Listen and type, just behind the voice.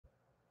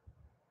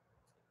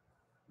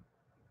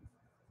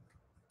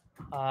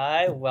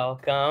Hi,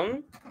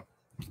 welcome.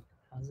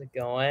 How's it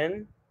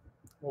going?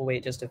 We'll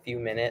wait just a few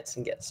minutes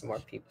and get some more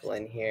people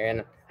in here.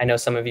 And I know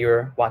some of you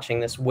are watching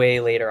this way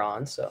later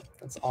on, so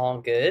that's all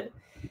good.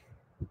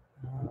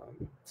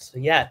 So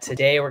yeah,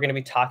 today we're going to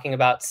be talking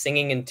about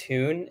singing in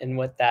tune and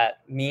what that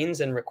means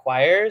and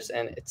requires.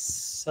 And it's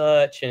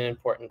such an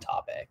important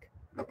topic.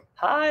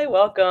 Hi,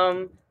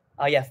 welcome.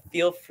 Yeah,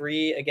 feel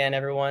free again,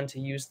 everyone, to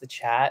use the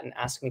chat and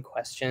ask me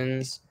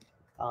questions,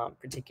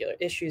 particular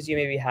issues you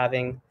may be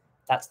having.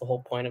 That's the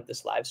whole point of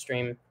this live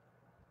stream,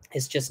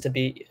 is just to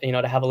be,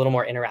 to have a little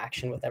more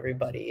interaction with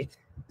everybody.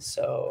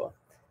 So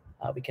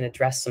we can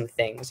address some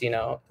things,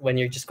 when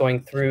you're just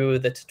going through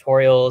the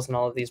tutorials and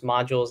all of these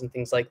modules and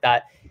things like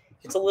that,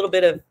 it's a little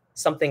bit of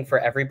something for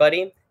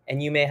everybody.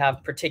 And you may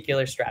have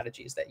particular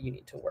strategies that you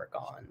need to work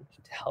on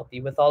to help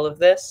you with all of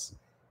this.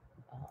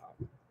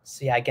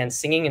 So yeah, again,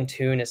 singing in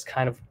tune is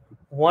kind of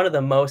one of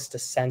the most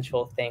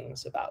essential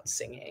things about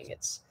singing.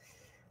 It's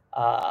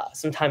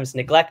sometimes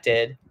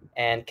neglected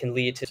and can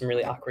lead to some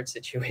really awkward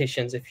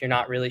situations if you're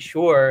not really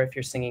sure if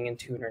you're singing in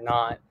tune or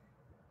not.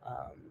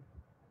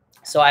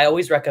 So I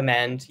always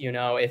recommend,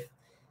 if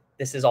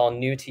this is all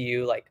new to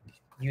you, like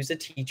use a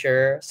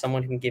teacher,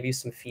 someone who can give you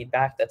some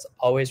feedback. That's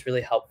always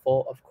really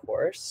helpful, of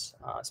course,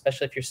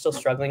 especially if you're still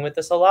struggling with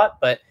this a lot.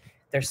 But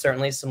there's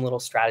certainly some little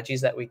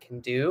strategies that we can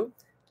do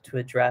to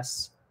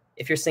address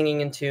if you're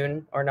singing in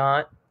tune or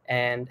not,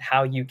 and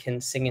how you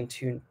can sing in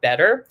tune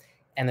better.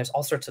 And there's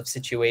all sorts of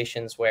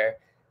situations where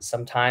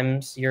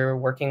sometimes you're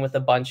working with a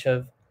bunch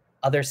of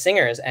other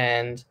singers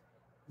and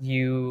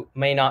you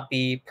may not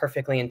be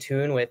perfectly in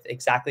tune with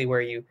exactly where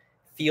you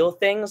feel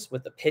things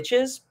with the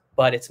pitches,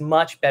 but it's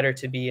much better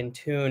to be in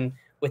tune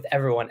with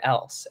everyone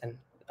else. And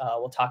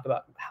we'll talk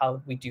about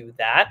how we do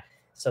that.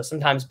 So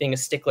sometimes being a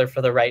stickler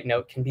for the right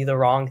note can be the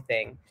wrong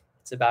thing.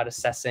 It's about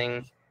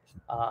assessing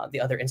the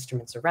other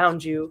instruments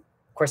around you.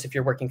 Of course, if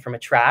you're working from a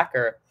track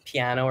or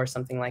piano or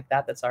something like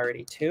that that's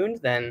already tuned,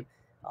 then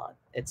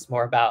it's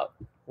more about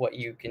what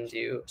you can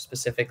do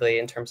specifically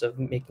in terms of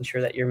making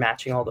sure that you're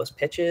matching all those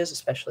pitches,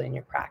 especially in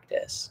your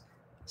practice.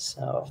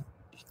 So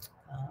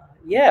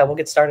yeah, we'll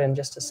get started in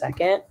just a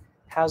second.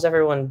 How's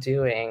everyone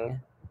doing?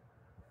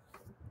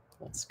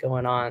 What's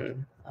going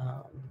on?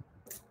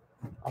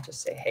 I'll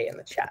just say hey in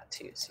the chat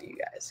too, so you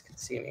guys can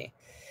see me.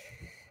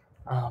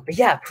 But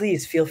yeah,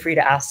 please feel free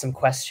to ask some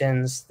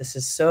questions. This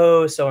is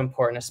so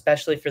important,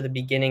 especially for the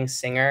beginning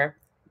singer.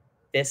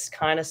 This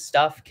kind of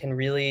stuff can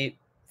really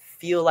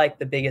feel like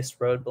the biggest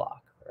roadblock,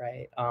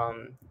 right?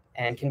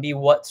 And can be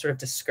what sort of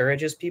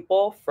discourages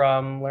people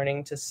from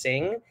learning to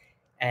sing.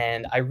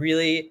 And I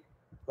really,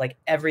 like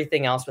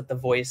everything else with the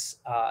voice,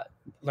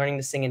 learning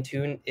to sing in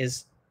tune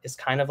is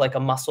kind of like a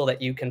muscle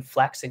that you can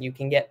flex and you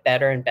can get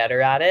better and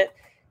better at it.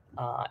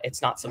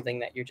 It's not something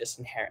that you're just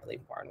inherently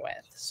born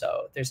with.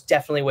 So there's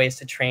definitely ways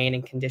to train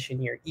and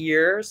condition your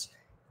ears,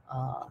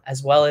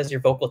 as well as your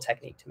vocal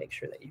technique to make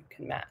sure that you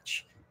can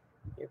match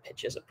your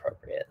pitches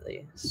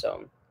appropriately.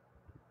 So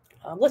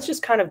let's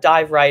just kind of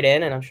dive right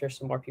in, and I'm sure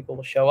some more people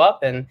will show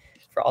up. And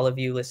for all of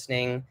you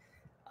listening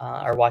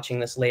or watching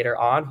this later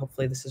on,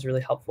 hopefully this is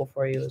really helpful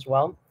for you as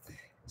well.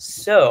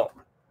 So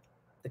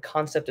the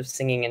concept of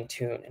singing in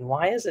tune, and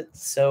why is it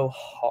so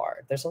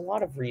hard? There's a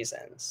lot of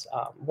reasons.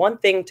 One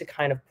thing to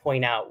kind of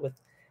point out with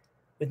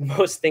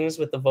most things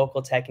with the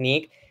vocal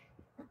technique,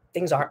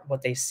 things aren't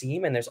what they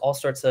seem, and there's all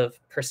sorts of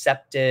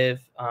perceptive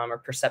or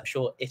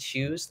perceptual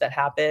issues that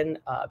happen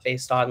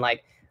based on,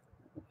 like,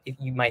 if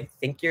you might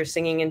think you're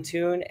singing in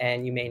tune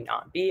and you may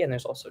not be, and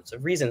there's all sorts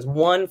of reasons.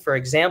 One, for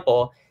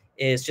example,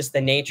 is just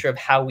the nature of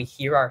how we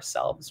hear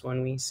ourselves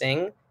when we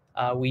sing.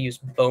 We use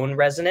bone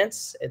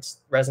resonance.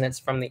 It's resonance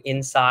from the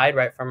inside,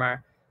 right, from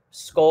our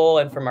skull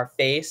and from our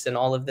face and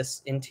all of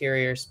this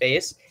interior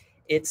space.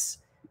 It's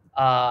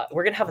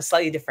we're going to have a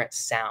slightly different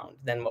sound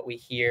than what we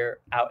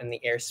hear out in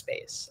the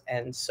airspace.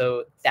 And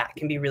so that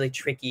can be really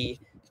tricky.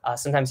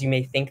 Sometimes you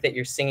may think that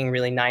you're singing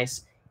really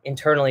nice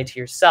internally to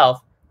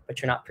yourself,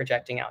 but you're not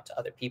projecting out to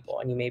other people,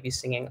 and you may be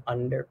singing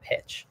under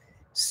pitch.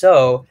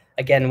 So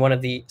again, one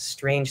of the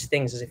strange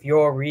things is if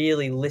you're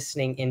really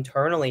listening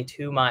internally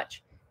too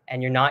much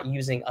and you're not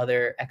using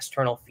other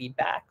external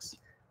feedbacks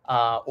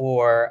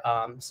or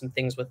some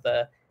things with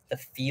the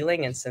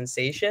feeling and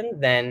sensation,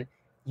 then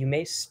you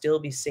may still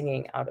be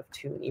singing out of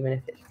tune,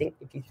 even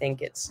if you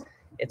think it's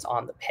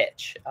on the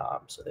pitch.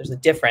 So there's a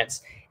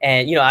difference.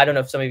 And I don't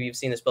know if some of you have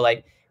seen this, but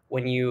like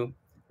when you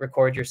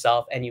record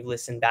yourself and you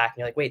listen back and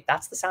you're like, wait,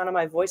 that's the sound of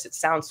my voice. It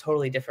sounds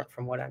totally different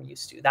from what I'm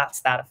used to. That's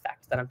that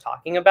effect that I'm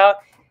talking about.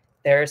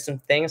 There are some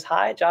things.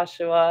 Hi,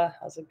 Joshua.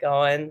 How's it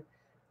going?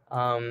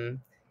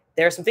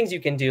 There are some things you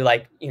can do,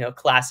 like,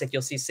 classic.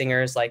 You'll see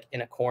singers like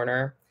in a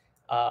corner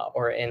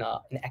or in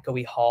an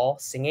echoey hall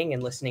singing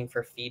and listening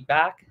for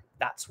feedback.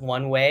 That's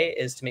one way,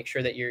 is to make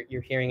sure that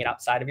you're hearing it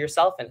outside of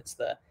yourself and it's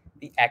the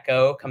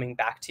echo coming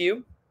back to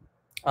you.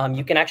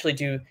 You can actually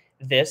do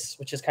this,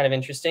 which is kind of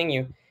interesting.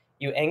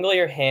 You angle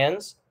your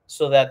hands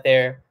so that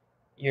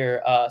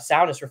your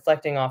sound is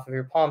reflecting off of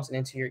your palms and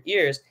into your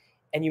ears.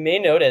 And you may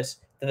notice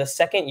that the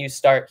second you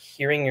start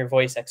hearing your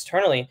voice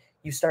externally,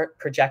 you start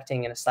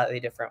projecting in a slightly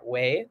different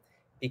way,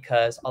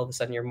 because all of a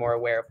sudden you're more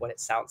aware of what it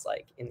sounds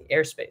like in the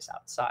airspace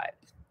outside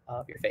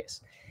of your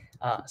face.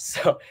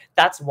 So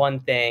that's one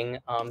thing.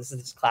 This is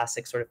this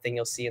classic sort of thing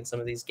you'll see in some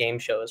of these game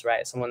shows,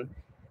 right? Someone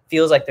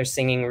feels like they're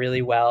singing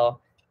really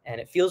well and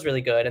it feels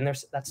really good, and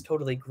that's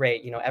totally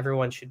great.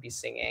 Everyone should be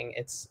singing.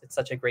 It's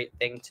such a great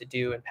thing to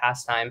do and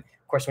pastime.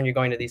 Of course, when you're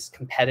going to these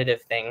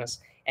competitive things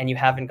and you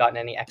haven't gotten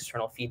any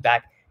external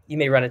feedback, you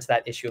may run into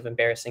that issue of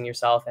embarrassing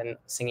yourself and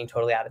singing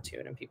totally out of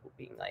tune, and people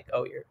being like,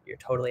 "Oh, you're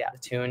totally out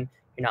of tune.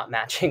 You're not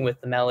matching with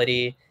the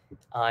melody,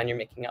 and you're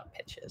making up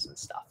pitches and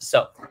stuff."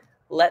 So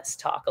let's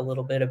talk a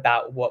little bit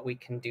about what we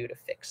can do to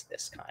fix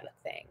this kind of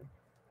thing.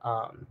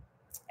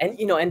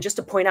 And just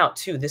to point out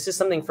too, this is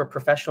something for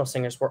professional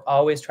singers. We're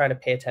always trying to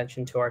pay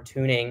attention to our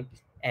tuning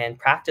and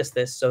practice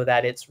this so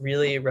that it's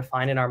really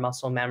refined in our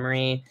muscle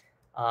memory,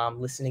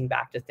 listening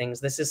back to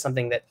things. This is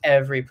something that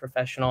every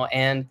professional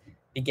and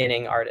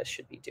beginning artist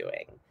should be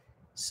doing.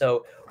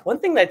 So one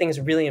thing that I think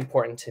is really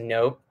important to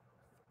note,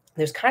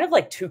 there's kind of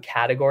like two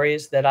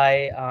categories that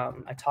I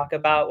talk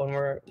about when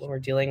we're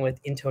dealing with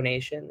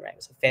intonation, right?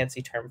 It's a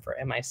fancy term for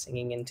am I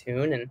singing in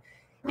tune, and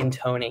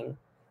intoning,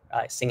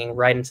 singing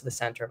right into the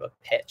center of a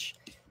pitch.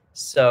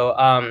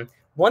 So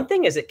one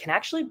thing is it can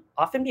actually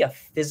often be a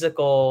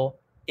physical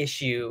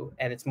issue,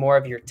 and it's more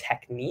of your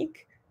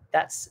technique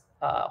that's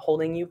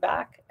holding you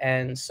back.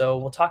 And so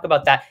we'll talk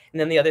about that. And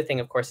then the other thing,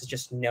 of course, is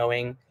just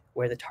knowing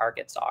where the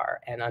targets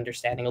are and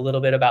understanding a little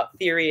bit about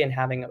theory and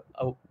having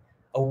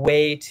a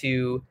way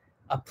to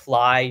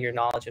apply your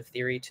knowledge of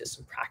theory to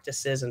some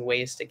practices and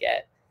ways to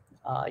get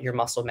your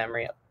muscle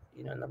memory up,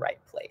 in the right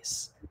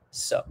place.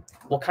 So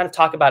we'll kind of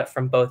talk about it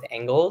from both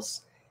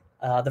angles.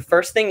 The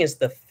first thing is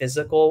the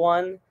physical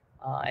one.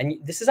 And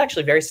this is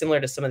actually very similar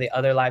to some of the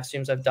other live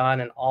streams I've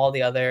done and all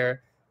the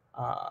other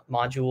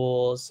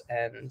modules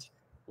and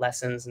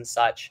lessons and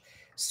such.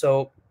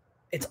 So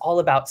it's all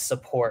about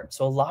support.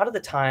 So a lot of the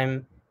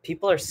time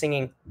people are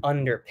singing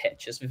under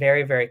pitch. It's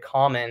very, very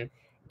common.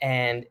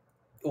 And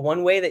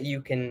one way that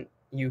you can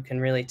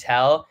really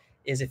tell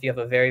is if you have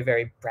a very,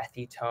 very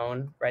breathy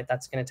tone, right?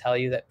 That's going to tell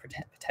you that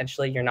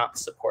potentially you're not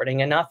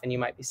supporting enough and you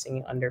might be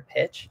singing under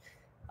pitch.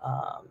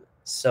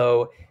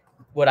 So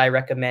what I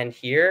recommend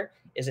here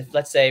is if,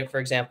 let's say, for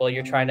example,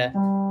 you're trying to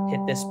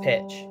hit this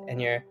pitch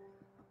and you're,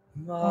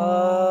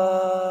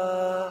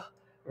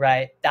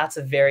 right? That's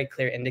a very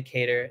clear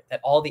indicator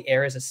that all the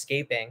air is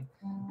escaping.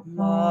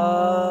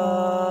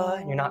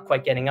 And you're not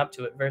quite getting up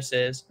to it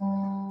versus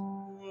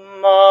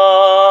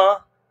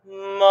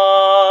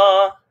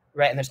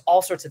right? And there's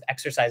all sorts of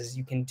exercises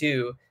you can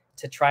do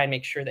to try and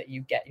make sure that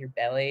you get your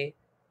belly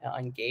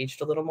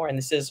engaged a little more. And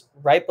this is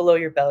right below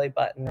your belly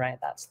button, right?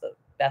 That's the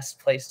best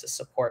place to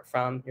support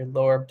from your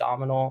lower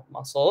abdominal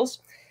muscles.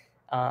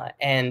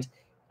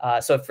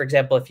 So for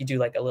example, if you do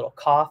like a little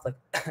cough, like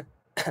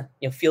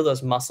you'll feel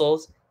those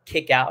muscles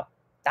kick out.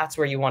 That's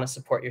where you want to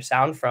support your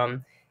sound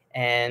from.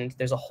 And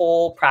there's a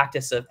whole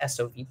practice of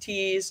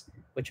SOVTs,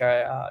 which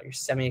are your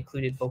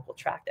semi-occluded vocal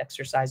tract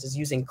exercises,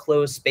 using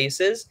closed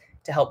spaces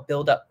to help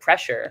build up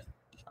pressure.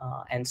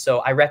 And so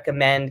I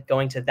recommend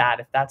going to that.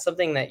 If that's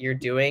something that you're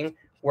doing,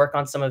 work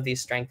on some of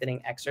these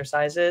strengthening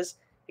exercises.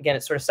 Again,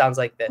 it sort of sounds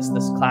like this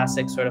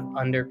classic sort of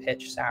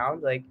under-pitched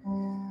sound, like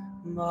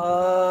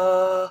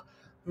ma,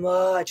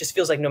 ma. It just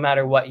feels like no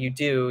matter what you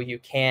do, you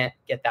can't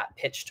get that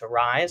pitch to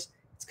rise.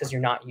 It's because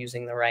you're not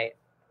using the right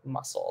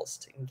muscles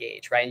to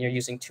engage, right? And you're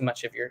using too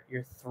much of your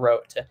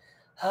throat to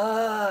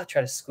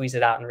try to squeeze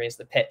it out and raise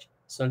the pitch.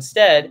 So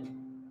instead,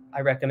 I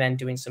recommend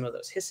doing some of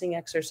those hissing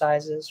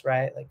exercises,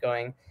 right? Like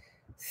going,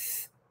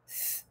 see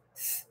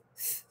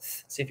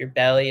if your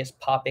belly is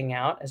popping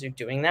out as you're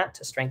doing that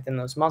to strengthen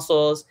those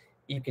muscles.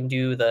 You can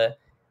do the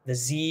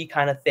Z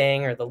kind of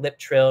thing or the lip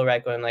trill,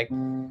 right? Going like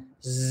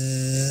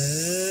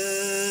zzz,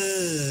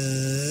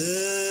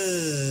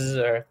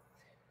 or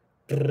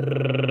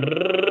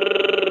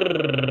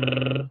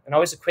and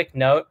always a quick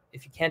note,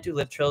 if you can't do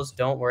lip trills,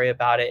 don't worry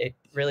about it. It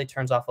really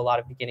turns off a lot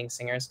of beginning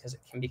singers because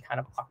it can be kind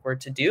of awkward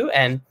to do.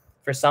 And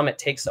for some, it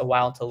takes a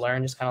while to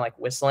learn, just kind of like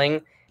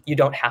whistling. You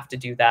don't have to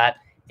do that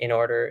in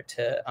order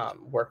to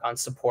work on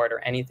support or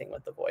anything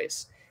with the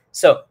voice.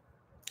 So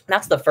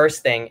that's the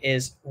first thing,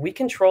 is we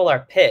control our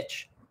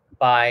pitch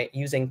by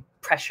using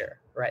pressure,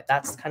 right?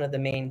 That's kind of the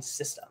main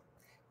system.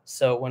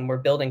 So when we're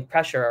building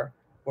pressure,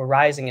 we're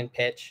rising in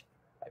pitch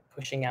by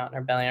pushing out in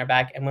our belly and our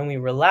back. And when we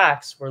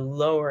relax, we're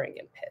lowering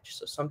in pitch.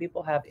 So some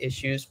people have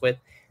issues with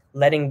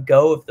letting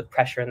go of the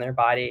pressure in their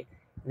body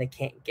and they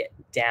can't get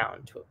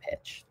down to a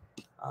pitch.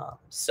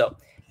 So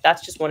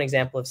that's just one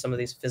example of some of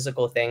these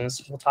physical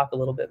things. We'll talk a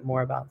little bit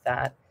more about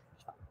that.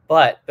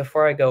 But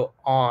before I go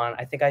on,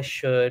 I think I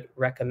should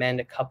recommend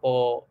a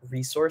couple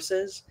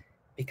resources,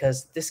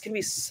 because this can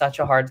be such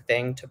a hard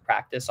thing to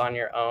practice on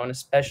your own,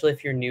 especially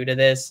if you're new to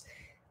this.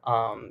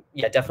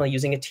 Yeah, definitely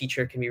using a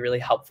teacher can be really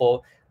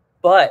helpful.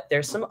 But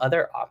there's some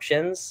other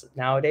options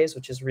nowadays,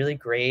 which is really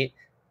great.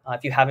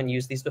 If you haven't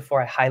used these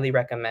before, I highly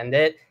recommend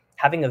it.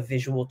 Having a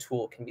visual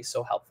tool can be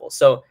so helpful.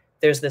 So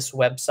there's this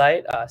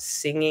website,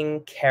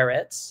 Singing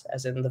Carrots,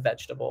 as in the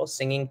vegetable,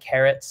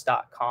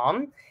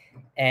 singingcarrots.com.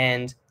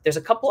 And there's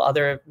a couple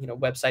other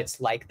websites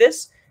like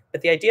this.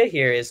 But the idea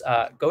here is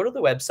go to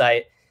the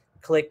website,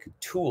 click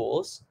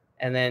Tools,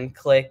 and then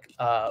click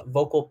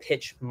Vocal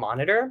Pitch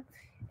Monitor.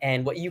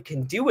 And what you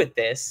can do with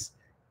this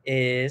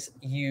is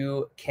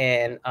you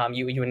can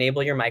you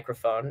enable your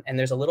microphone, and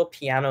there's a little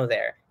piano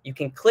there. You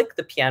can click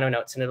the piano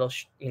notes, and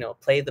it'll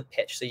play the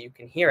pitch so you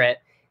can hear it.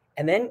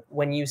 And then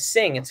when you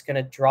sing, it's going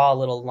to draw a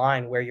little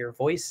line where your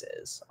voice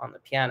is on the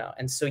piano.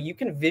 And so you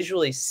can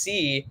visually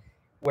see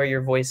where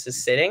your voice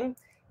is sitting.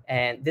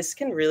 And this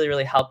can really,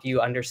 really help you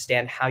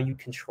understand how you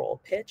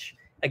control pitch.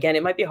 Again,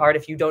 it might be hard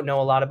if you don't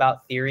know a lot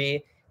about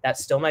theory. That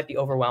still might be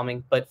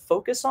overwhelming, but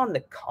focus on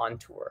the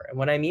contour. And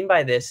what I mean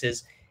by this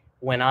is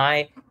when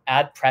I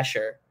add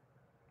pressure,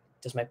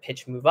 does my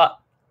pitch move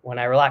up? When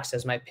I relax,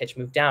 does my pitch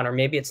move down? Or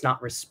maybe it's not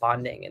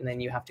responding. And then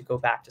you have to go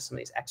back to some of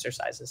these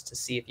exercises to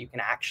see if you can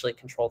actually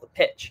control the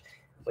pitch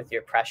with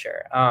your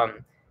pressure.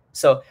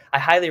 So I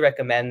highly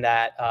recommend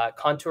that.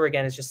 Contour,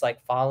 again, is just like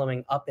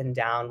following up and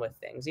down with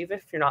things. Even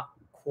if you're not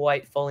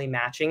quite fully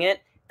matching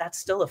it, that's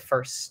still a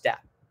first step.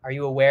 Are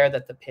you aware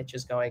that the pitch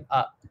is going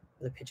up,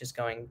 or the pitch is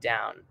going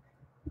down?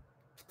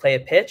 Play a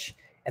pitch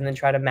and then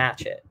try to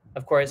match it.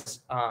 Of course,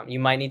 you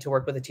might need to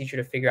work with a teacher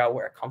to figure out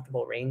where a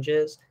comfortable range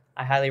is.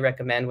 I highly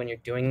recommend when you're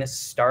doing this,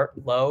 start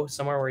low,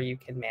 somewhere where you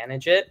can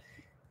manage it.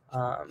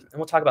 And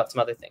we'll talk about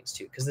some other things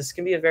too, because this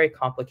can be a very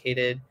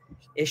complicated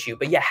issue.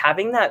 But yeah,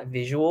 having that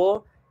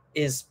visual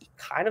is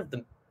kind of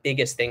the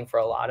biggest thing for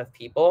a lot of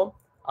people.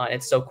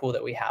 It's so cool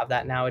that we have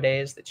that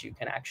nowadays, that you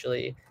can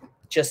actually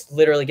just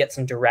literally get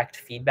some direct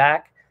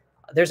feedback.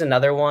 There's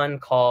another one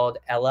called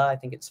Ella. I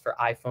think it's for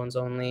iPhones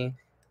only.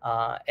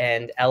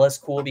 And Ella's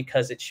cool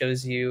because it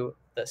shows you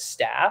the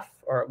staff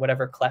or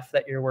whatever clef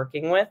that you're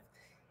working with.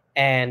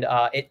 And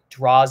it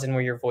draws in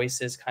where your voice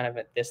is kind of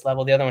at this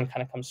level. The other one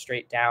kind of comes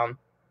straight down.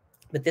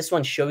 But this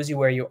one shows you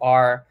where you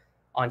are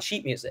on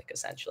sheet music,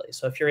 essentially.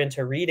 So if you're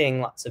into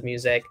reading lots of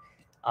music,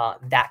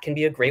 that can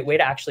be a great way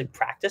to actually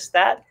practice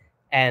that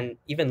and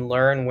even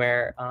learn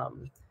where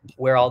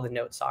all the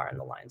notes are in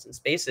the lines and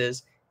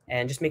spaces,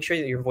 and just make sure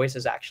that your voice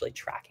is actually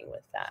tracking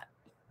with that.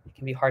 It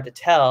can be hard to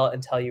tell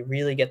until you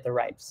really get the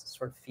right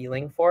sort of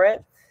feeling for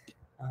it.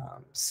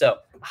 So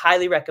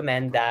highly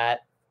recommend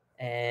that.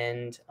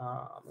 And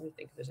let me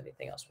think if there's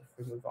anything else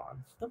before we move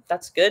on. Nope,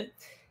 that's good.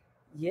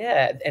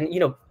 Yeah. And,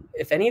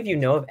 if any of you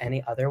know of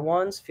any other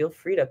ones, feel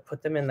free to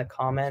put them in the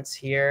comments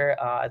here.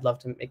 I'd love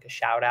to make a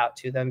shout out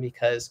to them,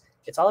 because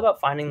it's all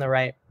about finding the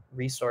right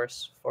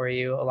resource for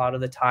you. A lot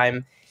of the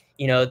time,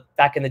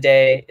 back in the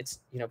day, it's,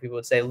 people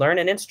would say, learn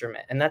an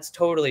instrument. And that's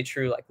totally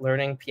true. Like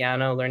learning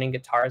piano, learning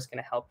guitar is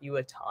going to help you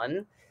a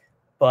ton.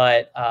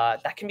 But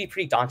that can be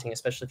pretty daunting,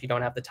 especially if you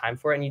don't have the time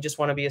for it and you just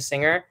want to be a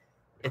singer.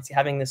 It's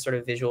having this sort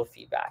of visual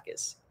feedback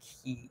is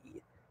key,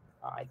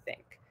 I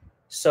think.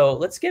 So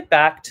let's get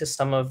back to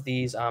some of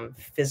these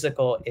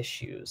physical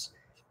issues.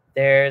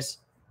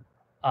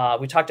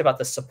 We talked about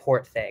the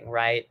support thing,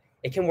 right?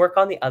 It can work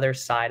on the other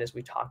side, as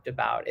we talked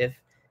about.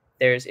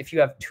 If you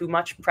have too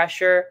much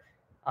pressure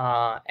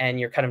and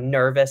you're kind of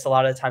nervous, a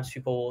lot of the times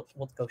people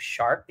will go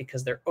sharp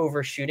because they're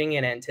overshooting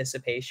in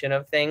anticipation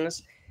of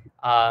things.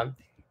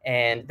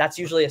 And that's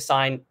usually a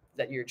sign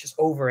that you're just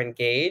over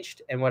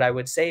engaged. And what I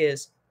would say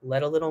is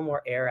let a little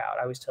more air out.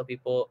 I always tell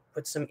people,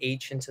 put some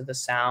H into the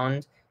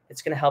sound.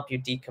 It's going to help you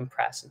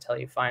decompress until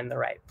you find the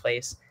right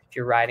place. If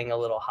you're riding a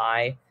little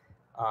high,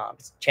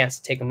 it's a chance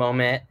to take a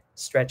moment,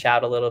 stretch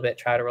out a little bit,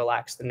 try to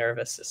relax the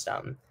nervous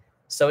system.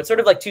 So it's sort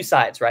of like two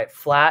sides, right?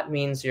 Flat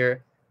means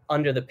you're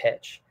under the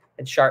pitch,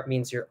 and sharp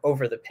means you're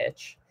over the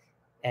pitch.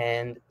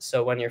 And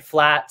so when you're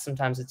flat,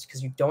 sometimes it's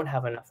because you don't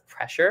have enough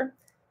pressure.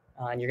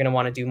 And you're going to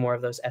want to do more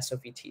of those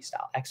SOVT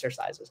style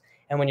exercises.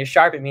 And when you're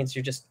sharp, it means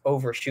you're just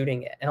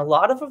overshooting it. And a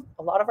lot of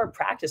our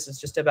practice is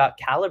just about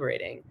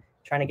calibrating,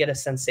 trying to get a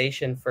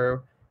sensation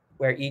for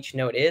where each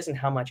note is and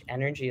how much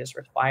energy is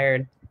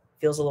required. It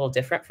feels a little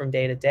different from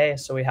day to day,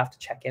 so we have to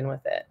check in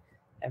with it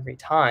every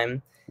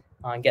time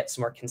and get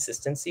some more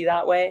consistency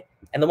that way.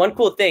 And the one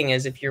cool thing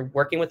is, if you're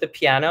working with the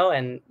piano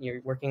and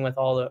you're working with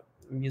all the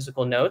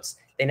musical notes,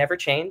 they never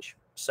change.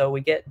 So we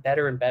get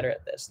better and better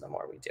at this the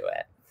more we do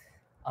it.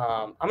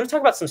 I'm going to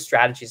talk about some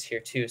strategies here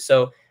too.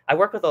 So I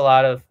work with a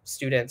lot of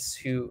students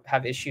who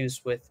have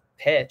issues with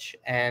pitch,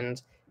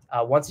 and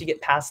once you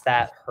get past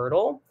that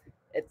hurdle,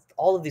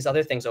 all of these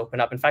other things open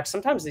up. In fact,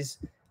 sometimes these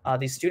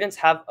students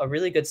have a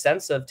really good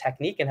sense of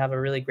technique and have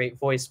a really great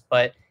voice,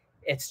 but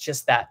it's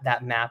just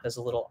that map is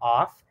a little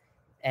off,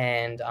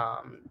 and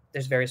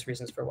there's various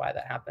reasons for why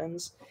that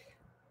happens.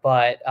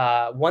 But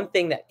one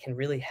thing that can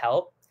really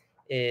help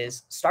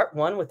is start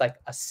with like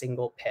a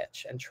single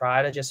pitch and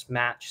try to just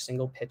match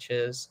single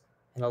pitches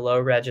in a low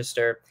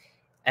register.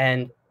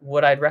 And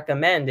what I'd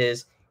recommend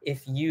is,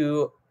 if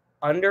you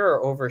under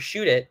or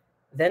overshoot it,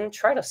 then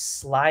try to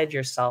slide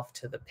yourself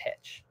to the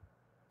pitch.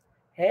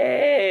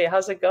 Hey,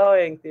 how's it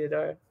going,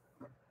 Theodore?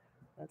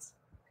 That's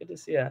good to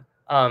see you.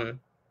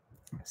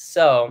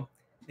 So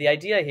the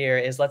idea here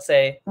is, let's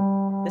say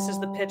this is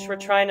the pitch we're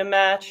trying to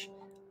match,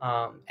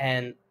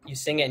 and you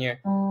sing it and you're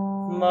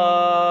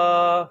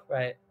ma,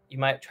 right? You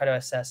might try to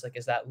assess, like,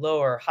 is that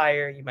lower or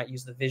higher? You might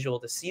use the visual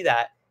to see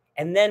that.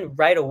 And then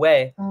right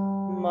away,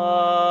 ma,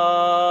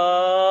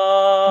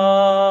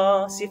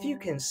 see if you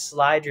can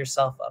slide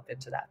yourself up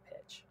into that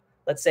pitch.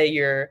 Let's say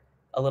you're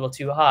a little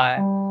too high.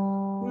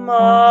 Ma,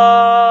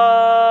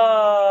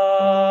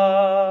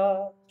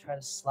 try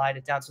to slide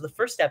it down. So the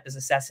first step is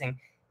assessing,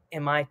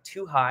 am I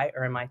too high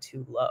or am I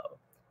too low?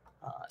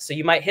 So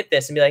you might hit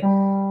this and be like,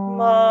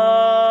 ma.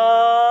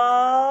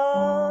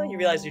 You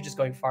realize you're just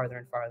going farther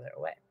and farther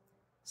away.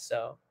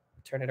 So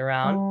turn it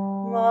around,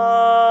 ma,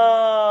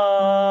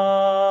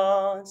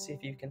 and see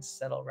if you can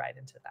settle right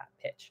into that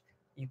pitch.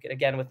 You could,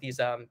 again, with these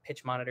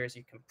pitch monitors,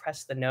 you can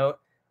press the note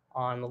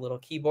on the little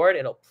keyboard,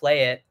 it'll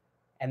play it,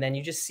 and then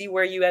you just see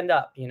where you end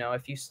up. You know,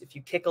 if you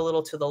kick a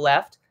little to the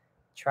left,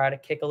 try to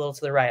kick a little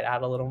to the right,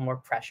 add a little more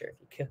pressure.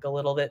 If you kick a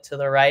little bit to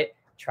the right,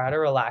 try to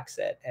relax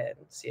it and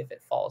see if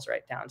it falls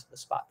right down to the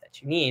spot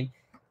that you need,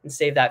 and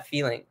save that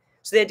feeling.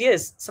 So the idea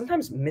is,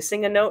 sometimes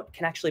missing a note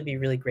can actually be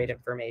really great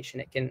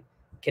information. It can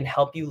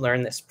help you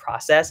learn this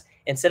process.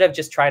 Instead of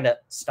just trying to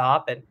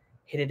stop and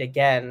hit it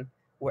again,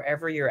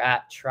 wherever you're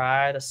at,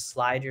 try to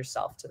slide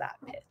yourself to that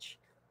pitch.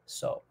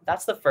 So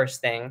that's the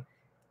first thing.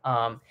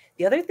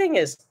 The other thing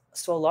is,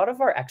 so a lot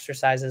of our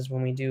exercises,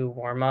 when we do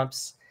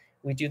warm-ups,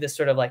 we do this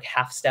sort of like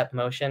half step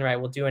motion, right?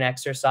 We'll do an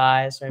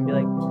exercise and be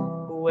like,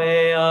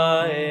 way,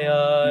 I'm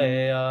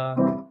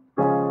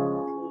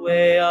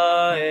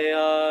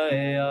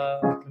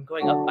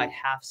going up by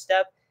half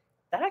step.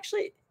 That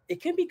actually,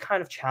 it can be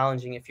kind of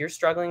challenging. If you're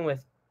struggling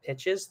with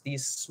pitches,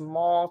 these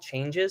small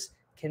changes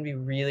can be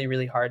really,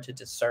 really hard to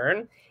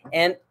discern.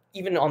 And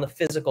even on the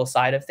physical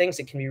side of things,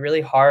 it can be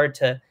really hard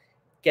to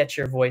get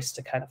your voice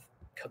to kind of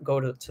go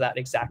to that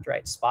exact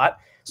right spot.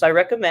 So I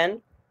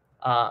recommend,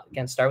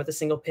 again, start with a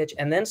single pitch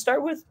and then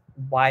start with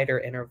wider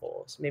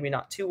intervals. Maybe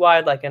not too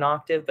wide like an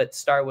octave, but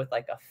start with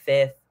like a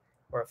fifth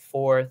or a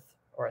fourth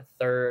or a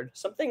third,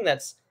 something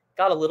that's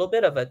got a little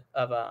bit of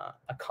a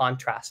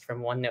contrast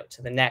from one note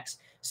to the next.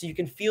 So you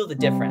can feel the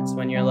difference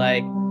when you're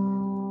like,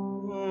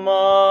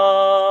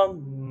 ma,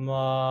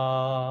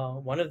 ma.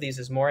 One of these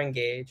is more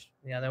engaged,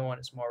 the other one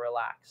is more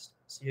relaxed.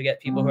 So you get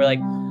people who are like,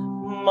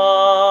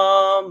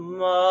 ma,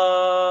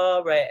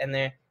 ma, right? And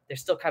they're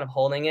still kind of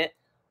holding it.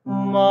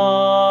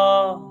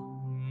 Ma,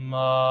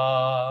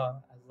 ma.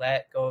 I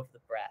let go of the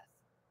breath.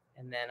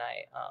 And then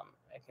I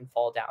can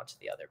fall down to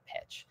the other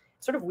pitch.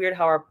 It's sort of weird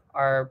how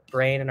our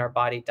brain and our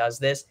body does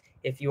this.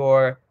 If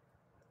you're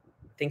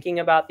thinking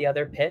about the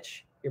other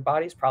pitch, your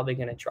body's probably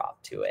going to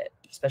drop to it,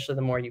 especially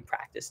the more you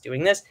practice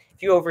doing this.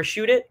 If you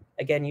overshoot it,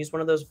 again, use one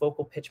of those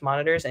vocal pitch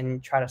monitors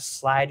and try to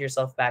slide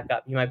yourself back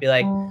up. You might be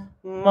like,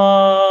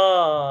 ma.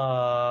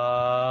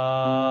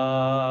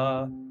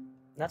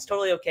 That's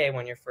totally okay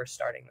when you're first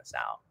starting this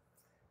out.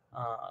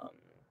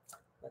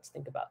 Let's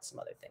think about some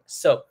other things.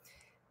 So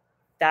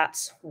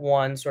that's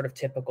one sort of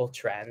typical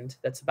trend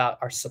that's about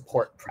our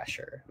support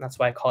pressure. And that's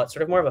why I call it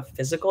sort of more of a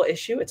physical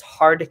issue. It's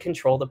hard to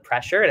control the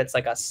pressure, and it's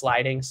like a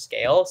sliding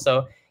scale.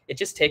 So it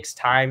just takes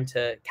time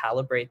to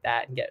calibrate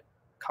that and get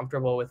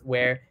comfortable with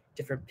where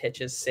different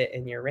pitches sit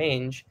in your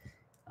range.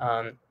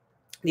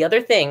 The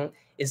other thing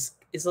is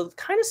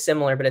kind of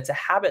similar, but it's a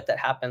habit that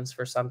happens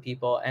for some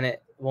people, and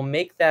it will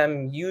make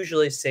them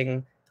usually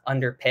sing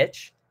under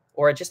pitch,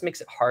 or it just makes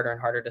it harder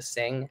and harder to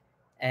sing,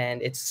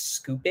 and it's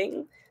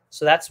scooping.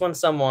 So that's when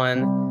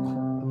someone,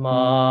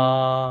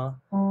 ma,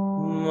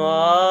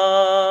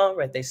 ma,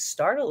 right? They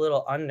start a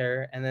little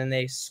under and then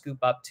they scoop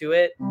up to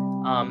it.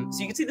 So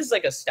you can see this is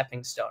like a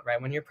stepping stone, right?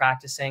 When you're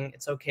practicing,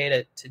 it's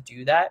okay to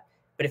do that.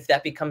 But if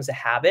that becomes a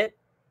habit,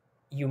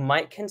 you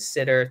might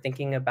consider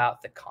thinking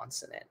about the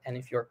consonant and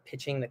if you're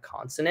pitching the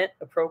consonant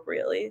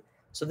appropriately.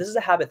 So this is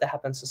a habit that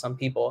happens to some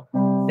people.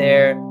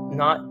 They're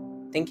not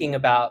thinking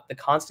about the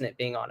consonant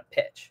being on a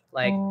pitch.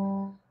 Like,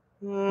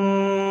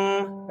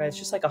 right? It's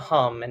just like a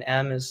hum, and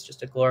M is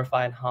just a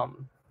glorified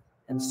hum.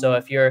 And so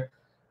if you're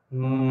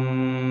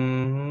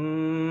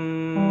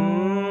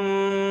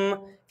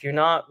if you're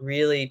not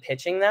really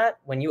pitching that,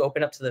 when you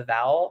open up to the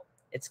vowel,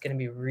 it's going to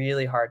be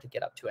really hard to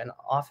get up to it. And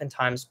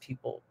oftentimes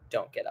people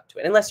don't get up to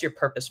it unless you're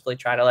purposefully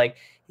trying to like,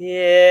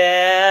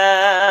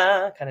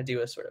 yeah, kind of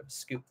do a sort of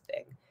scoop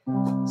thing.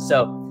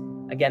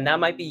 So again, that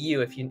might be you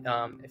if you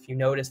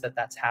notice that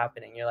that's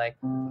happening. You're like,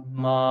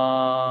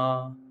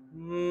 ma,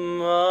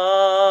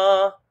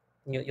 ma.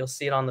 You'll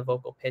see it on the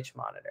vocal pitch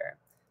monitor.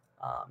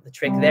 The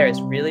trick there is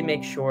really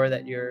make sure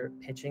that you're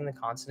pitching the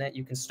consonant.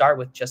 You can start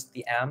with just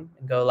the M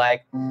and go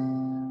like,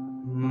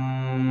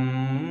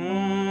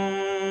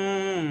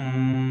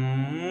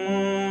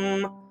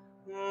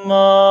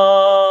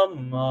 ma,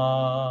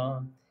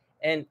 ma.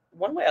 And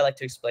one way I like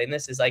to explain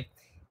this is like,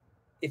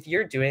 if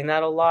you're doing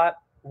that a lot,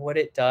 what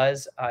it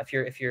does,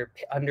 if you're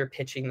under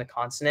pitching the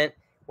consonant,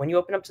 when you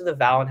open up to the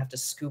vowel and have to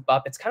scoop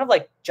up, it's kind of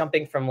like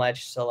jumping from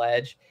ledge to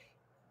ledge.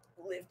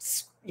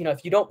 It's,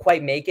 if you don't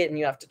quite make it and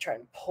you have to try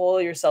and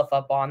pull yourself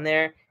up on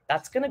there,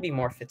 that's going to be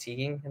more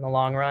fatiguing in the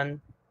long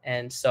run.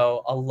 And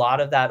so a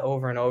lot of that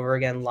over and over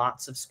again,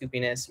 lots of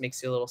scoopiness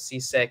makes you a little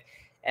seasick.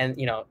 And,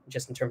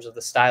 just in terms of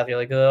the style, you're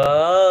like,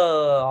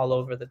 oh, all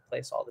over the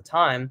place all the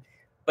time.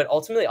 But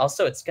ultimately,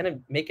 also, it's going to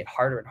make it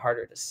harder and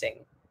harder to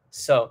sing.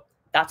 So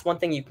that's one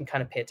thing you can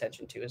kind of pay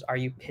attention to is, are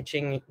you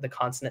pitching the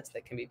consonants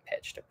that can be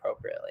pitched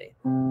appropriately?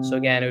 So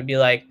again, it would be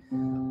like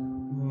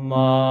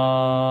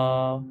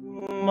ma,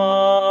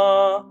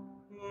 ma,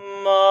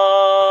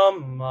 ma,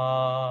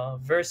 ma,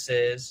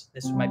 versus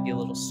this might be a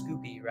little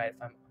scoopy, right?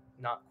 If I'm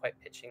not quite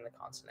pitching the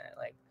consonant,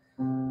 like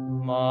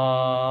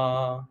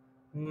ma,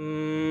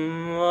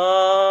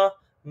 ma,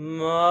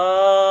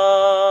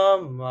 ma,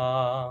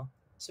 ma.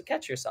 So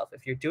catch yourself.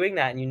 If you're doing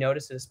that and you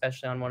notice it,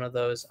 especially on one of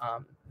those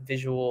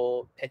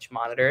visual pitch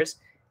monitors,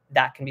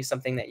 that can be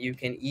something that you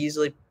can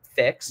easily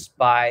fix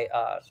by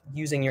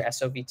using your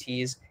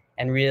SOVTs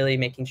and really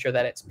making sure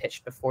that it's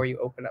pitched before you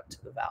open up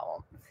to the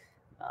vowel.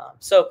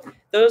 So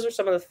those are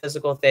some of the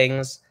physical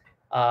things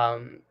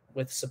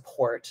with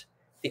support.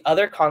 The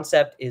other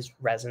concept is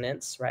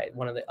resonance, right?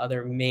 One of the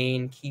other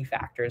main key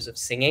factors of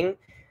singing.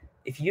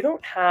 If you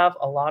don't have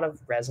a lot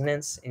of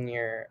resonance in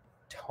your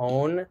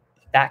tone,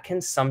 that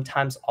can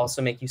sometimes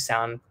also make you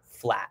sound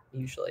flat,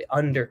 usually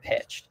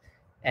underpitched.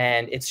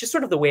 And it's just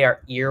sort of the way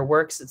our ear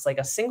works. It's like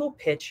a single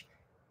pitch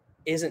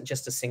isn't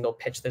just a single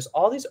pitch. There's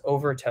all these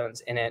overtones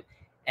in it.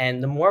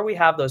 And the more we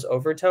have those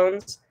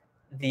overtones,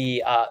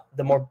 the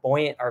more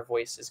buoyant our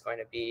voice is going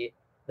to be,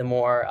 the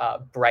more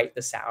bright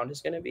the sound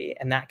is going to be.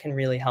 And that can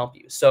really help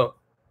you. So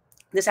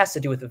this has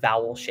to do with the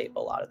vowel shape a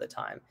lot of the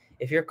time.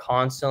 If you're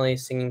constantly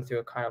singing through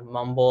a kind of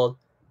mumbled,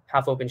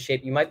 half open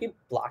shape, you might be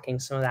blocking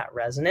some of that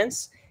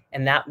resonance.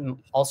 And that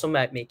also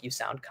might make you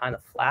sound kind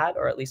of flat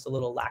or at least a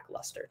little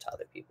lackluster to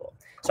other people.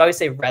 So I always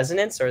say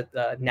resonance, or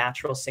the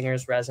natural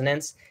singer's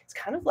resonance, it's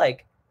kind of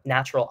like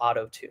natural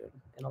auto-tune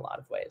in a lot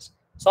of ways.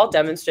 So I'll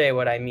demonstrate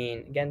what I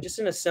mean. Again, just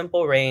in a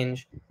simple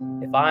range,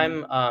 if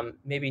I'm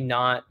maybe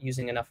not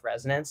using enough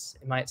resonance,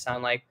 it might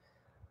sound like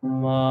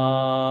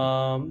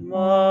ma,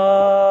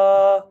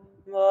 ma,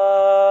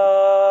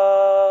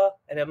 ma.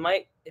 And it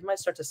might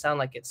start to sound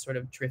like it's sort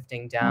of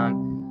drifting down.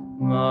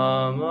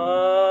 Ma,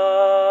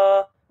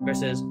 ma,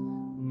 versus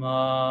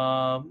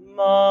ma,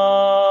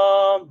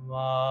 ma,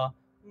 ma,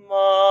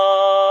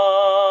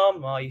 ma,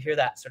 ma. You hear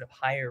that sort of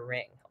higher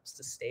ring, helps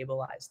to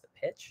stabilize the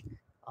pitch.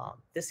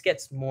 This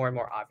gets more and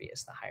more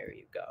obvious the higher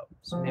you go.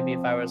 So maybe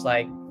if I was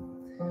like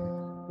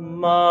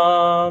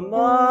ma,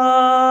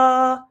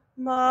 ma,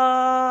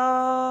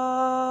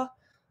 ma,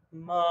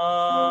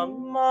 ma,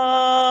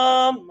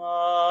 ma,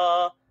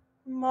 ma,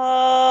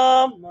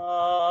 ma,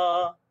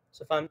 ma.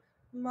 So if I'm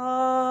ma,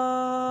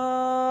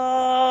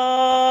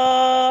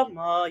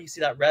 ma, you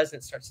see that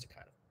resonance starts to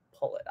kind of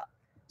pull it up.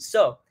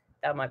 So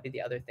that might be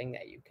the other thing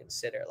that you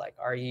consider. Like,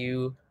 are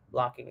you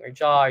blocking your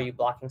jaw? Are you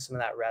blocking some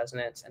of that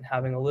resonance? And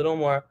having a little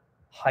more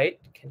height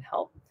can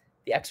help.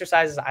 The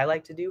exercises I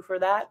like to do for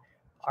that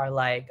are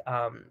like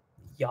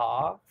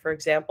yaw, for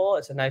example.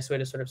 It's a nice way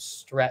to sort of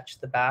stretch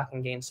the back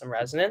and gain some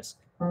resonance.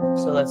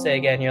 So let's say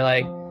again, you're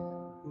like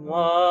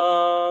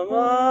ma,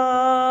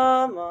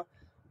 ma, ma,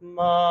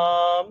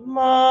 ma,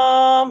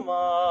 ma,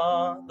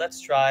 ma.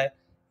 Let's try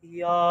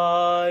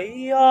ya,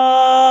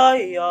 ya,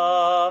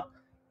 ya,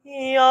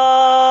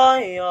 ya,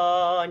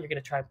 ya. And you're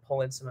going to try and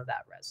pull in some of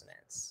that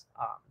resonance.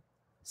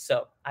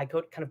 So I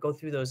kind of go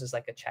through those as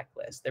like a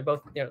checklist. They're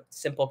both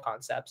simple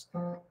concepts.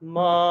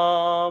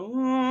 Ma,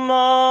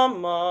 ma,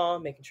 ma,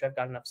 making sure I've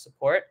got enough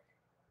support.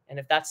 And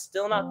if that's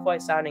still not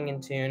quite sounding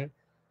in tune,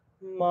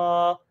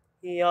 ma,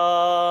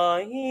 ya,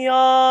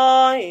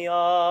 ya,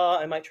 ya.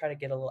 I might try to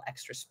get a little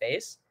extra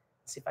space,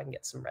 see if I can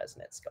get some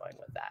resonance going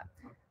with that.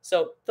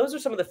 So those are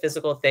some of the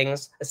physical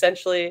things.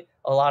 Essentially,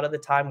 a lot of the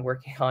time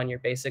working on your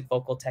basic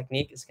vocal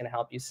technique is going to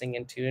help you sing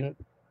in tune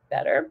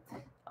better.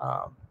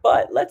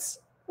 But let's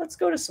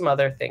go to some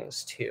other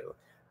things too.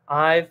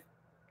 I've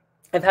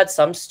had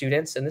some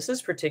students, and this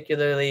is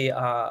particularly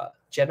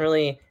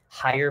generally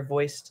higher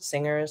voiced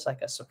singers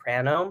like a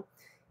soprano,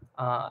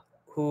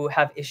 who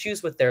have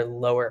issues with their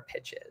lower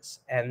pitches.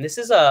 And this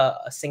is a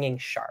singing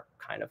sharp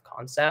kind of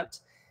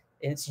concept.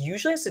 And it's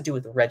usually has to do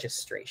with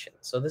registration.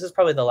 So this is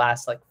probably the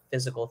last like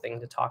physical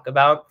thing to talk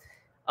about.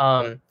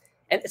 And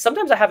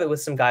sometimes I have it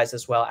with some guys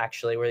as well,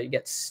 actually, where you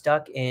get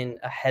stuck in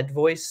a head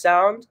voice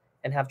sound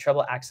and have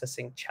trouble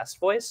accessing chest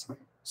voice.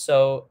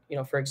 So,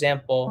 for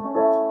example,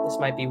 this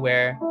might be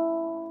where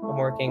I'm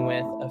working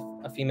with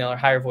a female or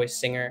higher voice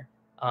singer.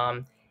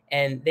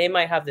 And they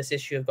might have this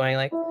issue of going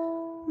like,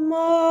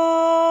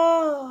 ma,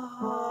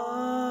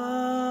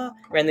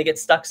 and they get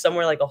stuck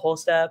somewhere like a whole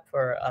step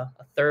or a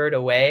third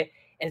away.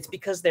 And it's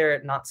because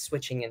they're not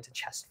switching into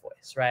chest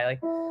voice, right?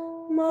 Like,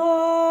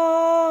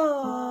 ma,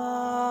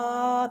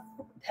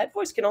 head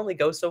voice can only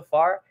go so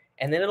far,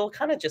 and then it'll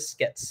kind of just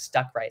get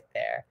stuck right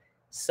there.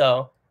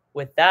 So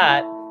with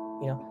that,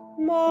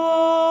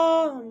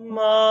 ma,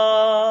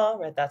 ma,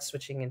 right? That's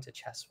switching into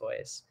chest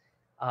voice.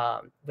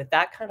 With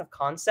that kind of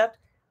concept,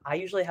 I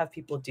usually have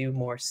people do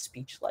more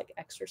speech-like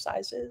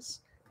exercises.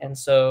 And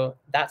so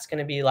that's going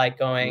to be like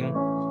going,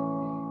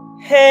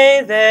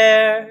 hey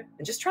there,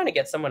 and just trying to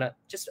get someone to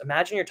just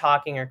imagine you're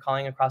talking or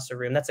calling across the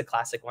room. That's a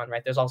classic one,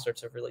 right? There's all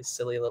sorts of really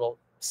silly little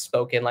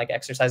spoken like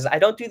exercises. I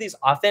don't do these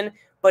often,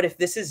 but if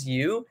this is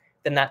you,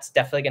 then that's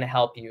definitely going to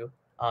help you.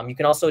 You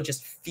can also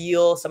just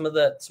feel some of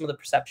the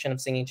perception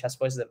of singing chest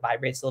voices that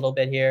vibrates a little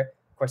bit here.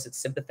 Of course, it's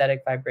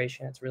sympathetic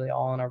vibration. It's really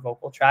all in our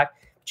vocal tract.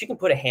 But you can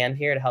put a hand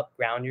here to help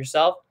ground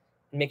yourself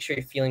and make sure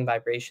you're feeling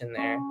vibration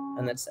there.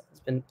 And that's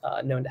been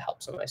known to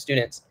help some of my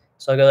students.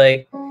 So I'll go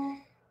like,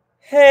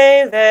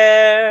 hey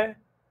there,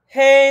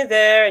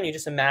 and you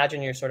just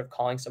imagine you're sort of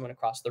calling someone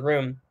across the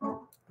room.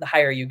 The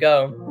higher you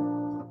go,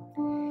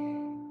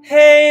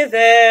 hey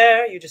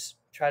there, you just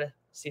try to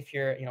see if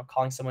you're,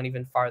 calling someone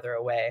even farther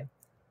away.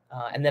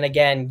 And then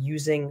again,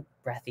 using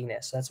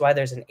breathiness. So that's why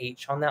there's an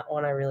H on that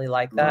one. I really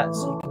like that.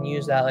 So you can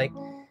use that like,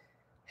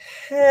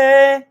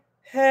 hey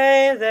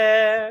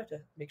there, to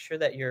make sure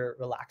that you're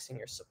relaxing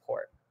your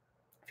support.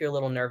 If you're a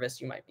little nervous,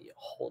 you might be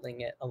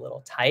holding it a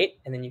little tight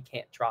and then you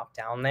can't drop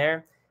down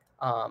there.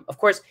 Of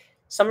course,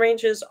 some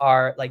ranges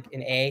are like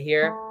an A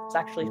here. It's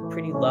actually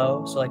pretty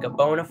low. So like a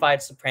bona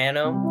fide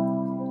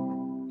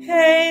soprano,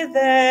 hey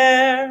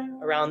there,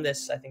 around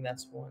this, I think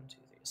that's 1, 2,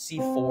 3,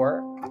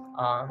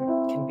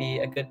 C4 can be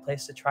a good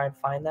place to try and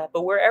find that.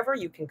 But wherever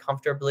you can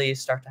comfortably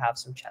start to have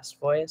some chest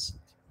voice,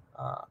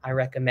 I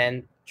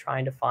recommend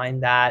trying to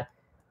find that,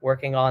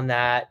 working on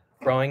that,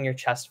 growing your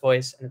chest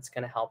voice, and it's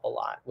going to help a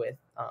lot with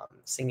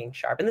singing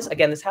sharp. And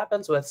this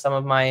happens with some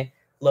of my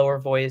lower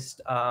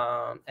voiced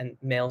and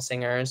male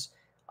singers.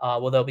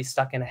 They'll be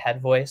stuck in a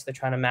head voice. They're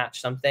trying to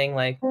match something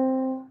like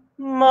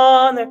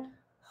mother,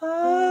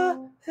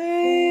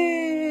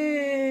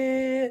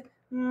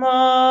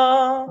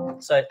 ma.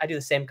 So I do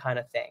the same kind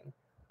of thing.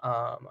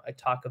 I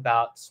talk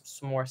about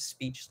some more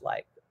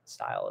speech-like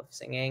style of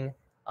singing.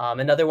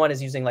 Another one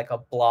is using like a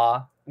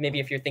blah. Maybe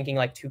if you're thinking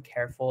like too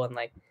careful and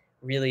like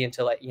really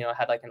into like,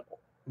 had like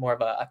more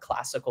of a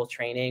classical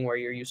training where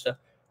you're used to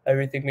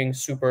everything being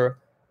super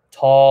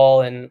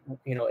tall and,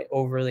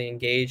 overly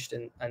engaged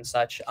and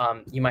such,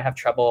 you might have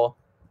trouble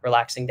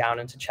relaxing down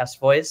into chest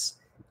voice.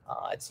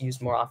 It's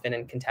used more often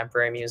in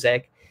contemporary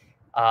music.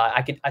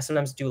 I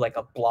sometimes do like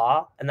a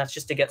blah, and that's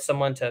just to get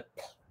someone to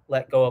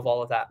let go of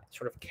all of that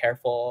sort of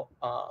careful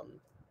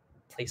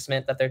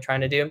placement that they're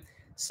trying to do.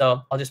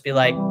 So I'll just be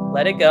like,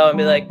 let it go and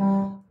be like,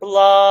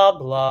 blah,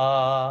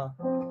 blah,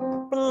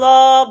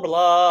 blah,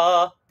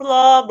 blah,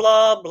 blah,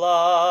 blah,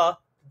 blah.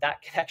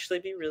 That can actually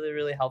be really,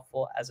 really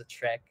helpful as a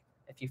trick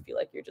if you feel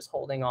like you're just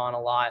holding on a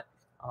lot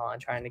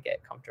and trying to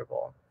get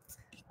comfortable.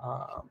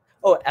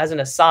 As an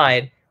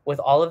aside, with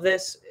all of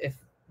this, if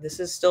this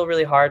is still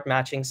really hard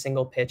matching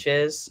single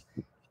pitches,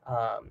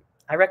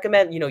 I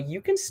recommend,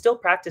 you can still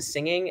practice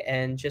singing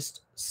and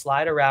just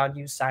slide around,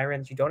 use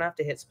sirens. You don't have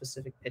to hit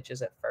specific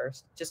pitches at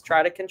first. Just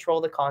try to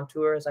control the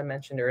contour, as I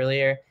mentioned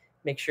earlier.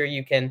 Make sure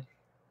you can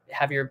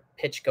have your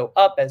pitch go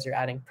up as you're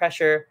adding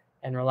pressure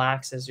and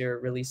relax as you're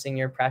releasing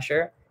your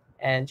pressure.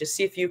 And just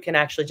see if you can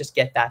actually just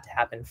get that to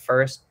happen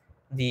first.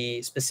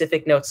 The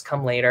specific notes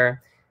come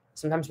later.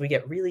 Sometimes we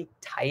get really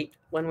tight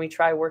when we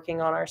try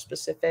working on our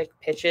specific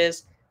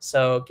pitches.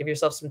 So give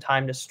yourself some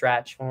time to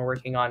stretch when we're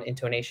working on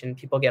intonation.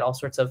 People get all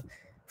sorts of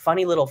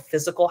funny little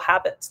physical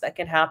habits that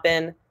can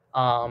happen,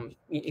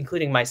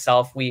 including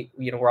myself.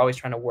 We're always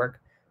trying to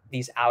work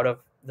these out of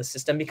the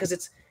system because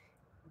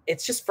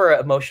it's just for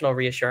emotional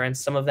reassurance.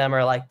 Some of them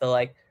are like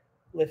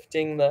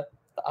lifting the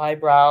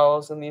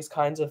eyebrows and these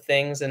kinds of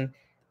things, and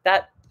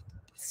that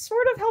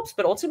sort of helps,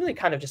 but ultimately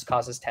kind of just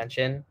causes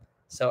tension.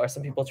 So, or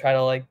some people try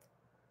to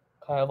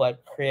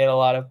create a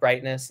lot of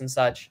brightness and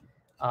such.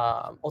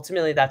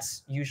 Ultimately,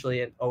 that's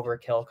usually an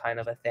overkill kind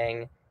of a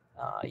thing.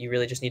 You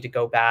really just need to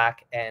go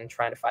back and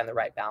try to find the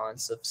right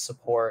balance of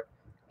support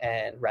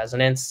and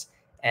resonance.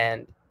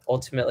 And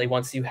ultimately,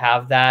 once you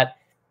have that,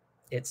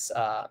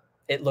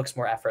 it looks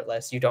more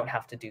effortless. You don't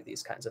have to do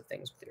these kinds of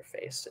things with your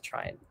face to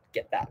try and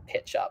get that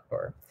pitch up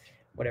or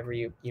whatever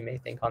you may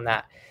think on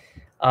that.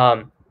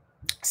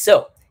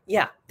 So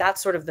yeah,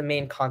 that's sort of the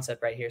main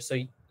concept right here. So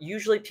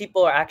usually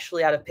people are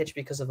actually out of pitch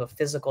because of a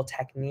physical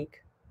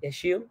technique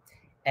issue.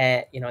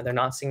 And, they're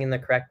not singing the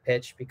correct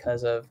pitch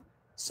because of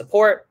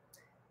support,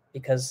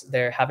 because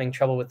they're having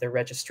trouble with their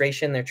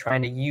registration. They're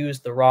trying to use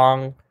the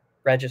wrong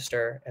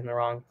register in the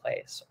wrong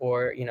place.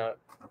 Or,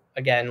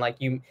 again,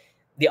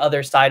 the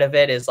other side of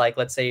it is like,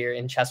 let's say you're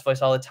in chest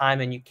voice all the time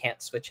and you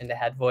can't switch into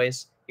head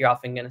voice. You're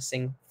often going to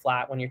sing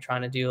flat when you're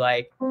trying to do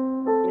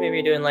maybe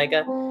you're doing like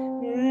a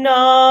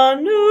na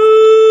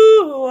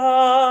nu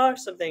or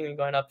something and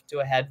going up to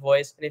a head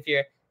voice. And if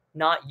you're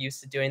not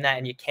used to doing that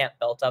and you can't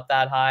belt up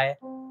that high,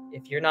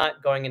 if you're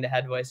not going into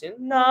head voice,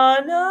 na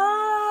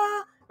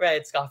na, right,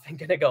 it's often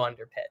going to go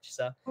under pitch.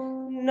 So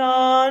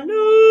na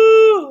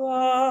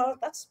nu,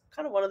 that's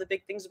kind of one of the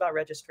big things about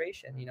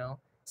registration.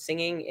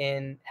 Singing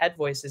in head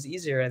voice is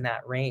easier in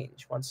that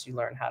range once you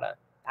learn how to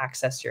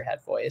access your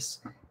head voice.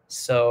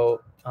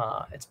 So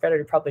it's better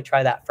to probably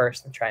try that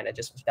first than trying to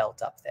just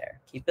belt up there.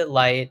 Keep it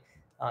light.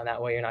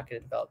 That way you're not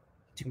going to develop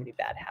too many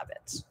bad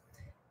habits.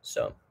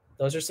 So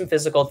those are some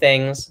physical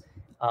things.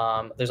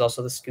 There's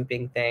also the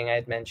scooping thing I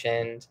had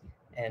mentioned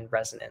and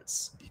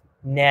resonance.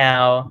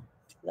 Now,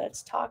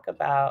 let's talk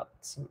about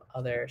some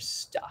other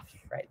stuff,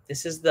 right?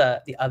 This is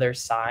the other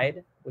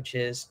side, which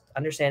is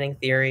understanding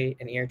theory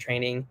and ear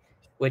training,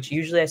 which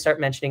usually I start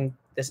mentioning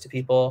this to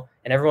people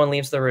and everyone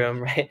leaves the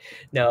room, right?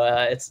 No,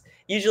 it's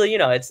usually,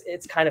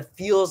 it's kind of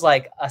feels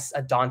like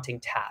a daunting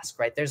task,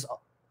 right?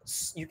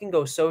 You can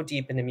go so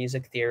deep into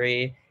music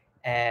theory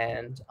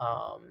and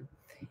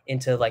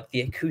into like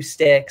the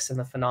acoustics and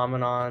the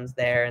phenomenons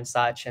there and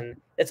such. And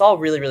it's all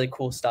really, really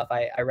cool stuff.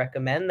 I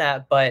recommend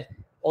that. But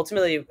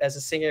ultimately, as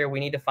a singer, we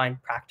need to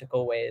find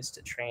practical ways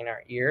to train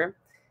our ear.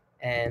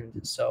 And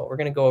so we're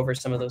going to go over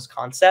some of those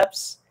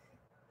concepts.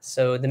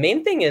 So the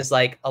main thing is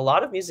like a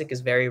lot of music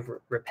is very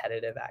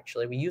repetitive,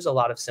 actually. We use a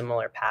lot of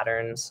similar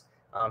patterns.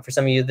 For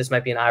some of you, this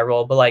might be an eye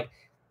roll, but like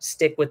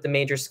stick with the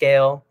major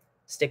scale,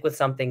 stick with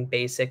something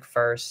basic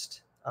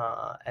first,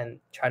 and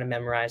try to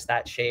memorize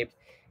that shape.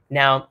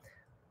 Now,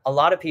 a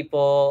lot of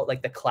people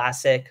like the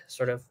classic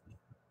sort of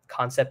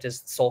concept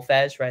is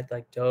solfege, right?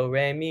 Like do,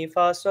 re, mi,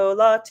 fa, sol,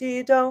 la,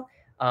 ti, do.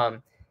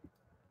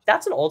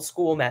 That's an old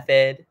school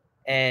method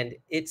and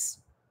it's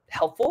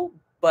helpful,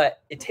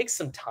 but it takes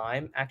some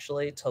time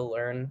actually to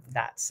learn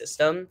that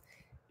system.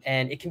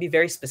 And it can be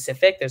very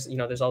specific.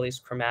 There's all these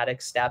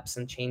chromatic steps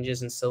and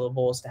changes in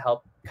syllables to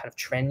help kind of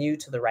trend you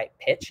to the right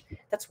pitch.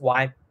 That's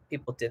why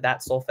people did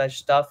that solfege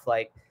stuff.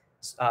 Like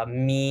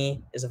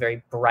mi is a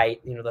very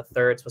bright, the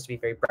third's supposed to be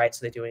very bright.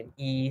 So they do an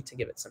E to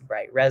give it some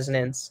bright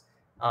resonance.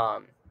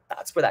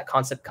 That's where that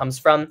concept comes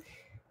from.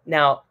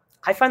 Now,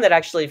 I find that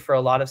actually for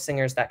a lot of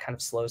singers, that kind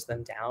of slows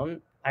them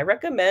down. I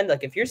recommend,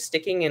 like, if you're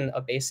sticking in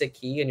a basic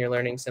key and you're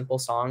learning simple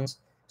songs,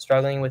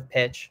 struggling with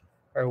pitch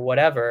or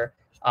whatever,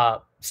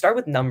 start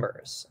with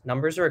numbers.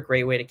 Numbers are a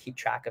great way to keep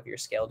track of your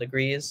scale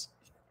degrees.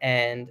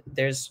 And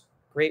there's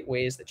great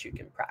ways that you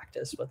can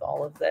practice with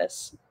all of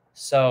this.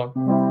 So,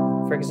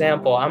 for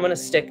example, I'm going to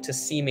stick to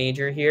C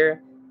major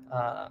here.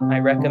 I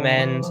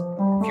recommend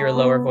if you're a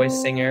lower voice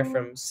singer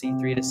from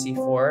C3 to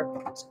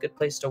C4, it's a good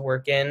place to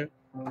work in.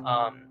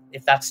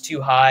 If that's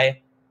too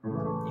high,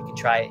 you can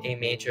try A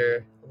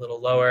major, a little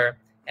lower.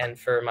 And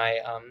for my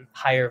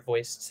higher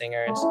voiced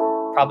singers,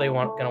 probably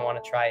going to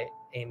want to try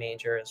A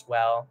major as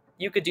well.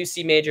 You could do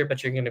C major,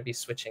 but you're going to be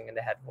switching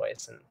into head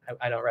voice. And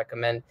I don't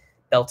recommend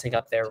belting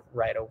up there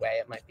right away.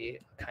 It might be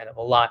kind of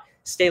a lot.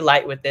 Stay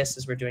light with this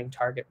as we're doing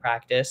target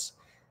practice.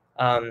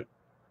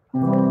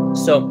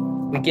 So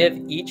we give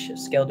each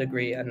scale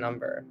degree a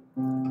number.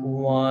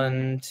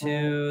 1,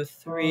 2,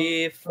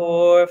 3,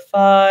 4,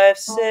 5,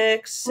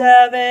 6,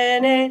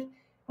 7, 8,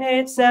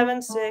 8,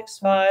 7, 6,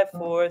 5,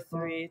 4,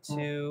 3,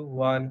 2,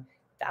 1.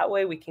 That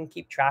way we can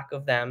keep track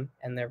of them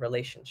and their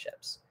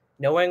relationships.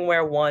 Knowing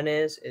where 1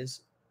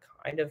 is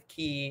kind of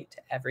key to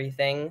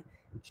everything.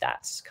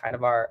 That's kind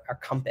of our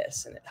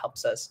compass, and it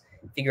helps us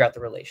figure out the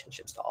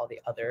relationships to all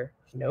the other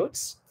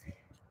notes.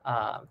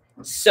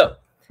 So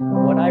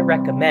what I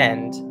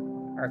recommend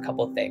are a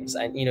couple of things.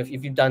 And if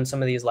you've done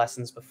some of these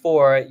lessons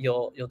before,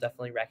 you'll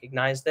definitely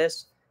recognize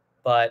this.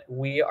 But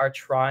we are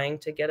trying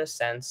to get a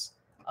sense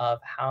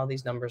of how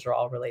these numbers are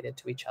all related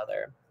to each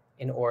other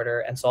in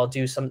order. And so I'll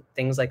do some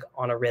things like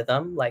on a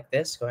rhythm like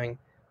this, going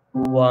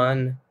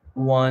 1,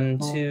 1,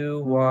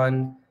 2,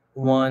 1,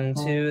 1,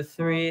 2,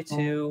 3,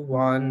 2,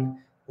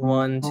 1,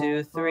 1,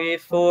 2, 3,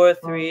 4,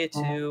 3,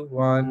 2,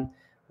 1.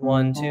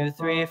 1, 2,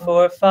 3,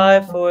 4,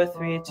 5, 4,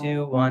 3,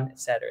 2, 1,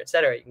 etc.,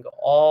 etc. You can go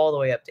all the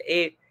way up to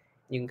 8.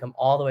 You can come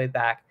all the way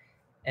back.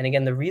 And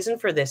again, the reason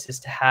for this is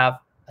to have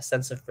a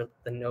sense of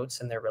the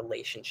notes and their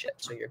relationship.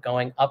 So you're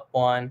going up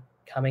 1,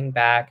 coming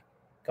back,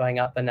 going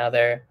up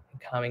another,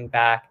 and coming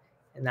back.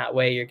 And that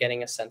way you're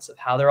getting a sense of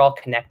how they're all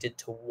connected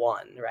to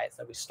 1, right?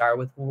 So we start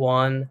with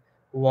 1,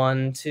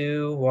 1,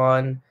 2,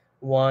 1,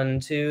 1,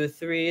 2,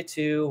 3,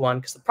 2, 1.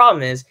 Because the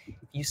problem is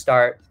you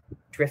start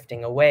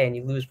drifting away and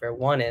you lose where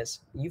 1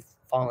 is, you've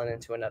fallen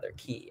into another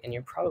key and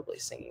you're probably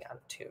singing out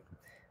of tune.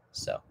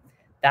 So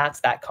that's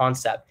that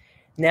concept.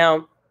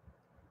 Now,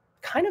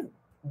 kind of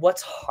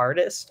what's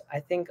hardest, I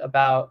think,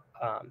 about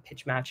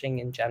pitch matching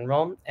in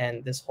general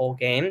and this whole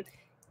game,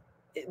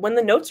 when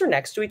the notes are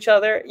next to each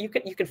other, you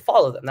can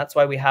follow them. That's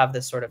why we have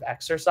this sort of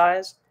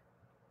exercise.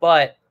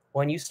 But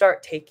when you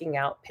start taking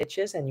out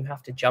pitches and you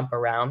have to jump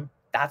around,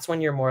 that's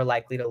when you're more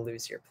likely to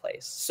lose your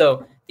place.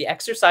 So the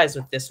exercise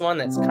with this one,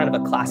 that's kind of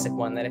a classic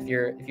one that if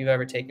you've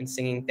ever taken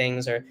singing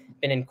things or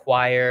been in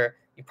choir,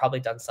 you've probably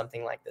done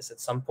something like this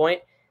at some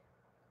point.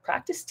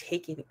 Practice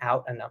taking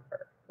out a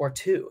number or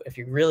 2. If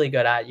you're really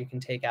good at it, you can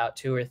take out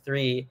 2 or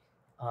 3.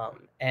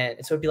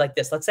 And so it'd be like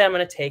this. Let's say I'm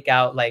going to take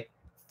out like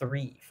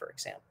 3, for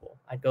example.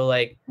 I'd go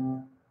like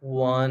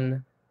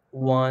 1,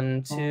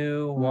 1,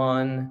 2,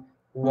 1,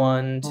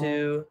 1,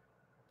 2,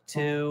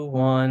 2,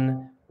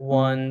 1,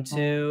 1,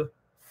 2,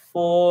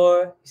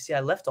 4. You see,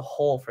 I left a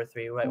hole for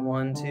 3, right?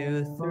 1,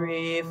 2,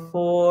 3,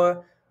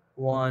 4.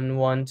 1,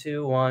 1,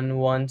 2, 1,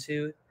 1,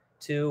 2,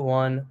 2,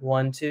 1,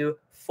 1, 2,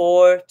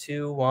 4,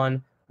 2,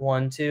 1,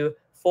 1, 2,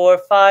 4,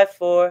 5,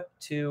 4,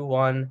 2,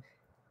 1.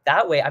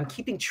 That way I'm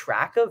keeping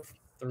track of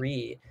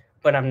 3,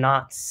 but I'm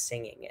not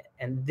singing it.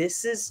 And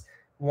this is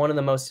one of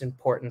the most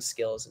important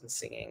skills in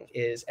singing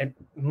is, and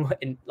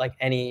in like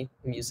any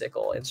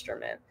musical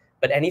instrument,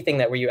 but anything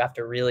that where you have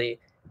to really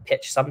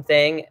pitch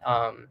something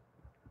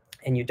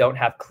and you don't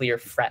have clear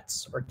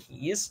frets or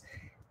keys,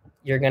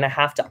 you're going to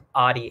have to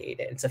audiate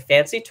it. It's a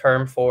fancy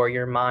term for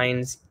your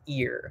mind's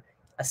ear,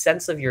 a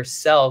sense of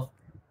yourself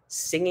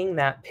singing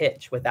that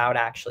pitch without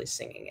actually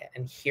singing it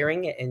and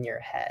hearing it in your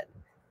head.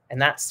 And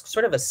that's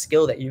sort of a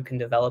skill that you can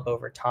develop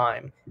over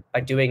time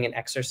by doing an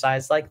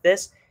exercise like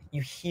this.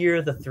 You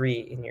hear the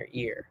 3 in your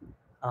ear.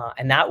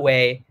 And that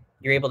way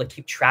you're able to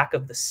keep track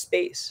of the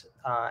space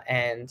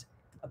and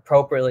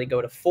appropriately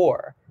go to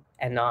 4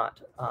 and not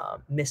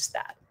miss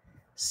that.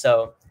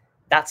 So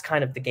that's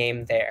kind of the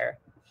game there.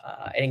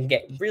 And it can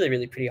get really,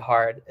 really pretty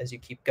hard as you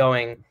keep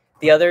going.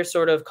 The other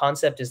sort of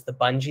concept is the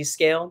bungee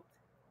scale.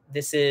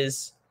 This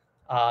is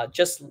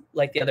just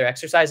like the other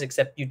exercise,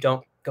 except you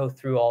don't go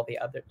through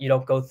you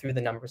don't go through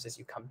the numbers as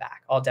you come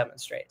back. I'll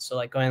demonstrate. So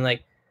like going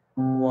like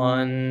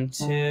 1,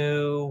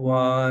 2,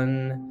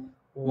 1,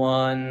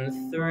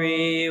 1,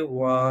 3,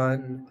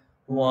 1,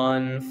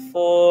 1,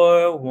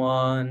 4,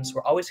 1. So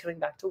we're always coming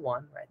back to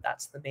 1, right?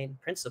 That's the main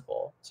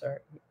principle. It's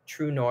our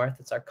true north.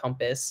 It's our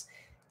compass.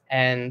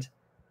 And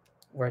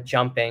we're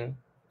jumping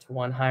to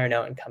 1 higher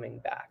note and coming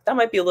back. That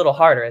might be a little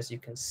harder, as you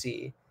can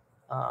see.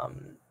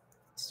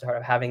 Sort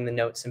of having the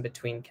notes in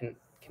between can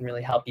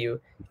really help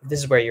you. This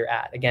is where you're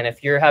at. Again,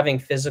 if you're having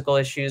physical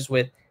issues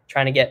with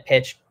trying to get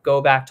pitch,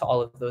 go back to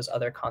all of those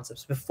other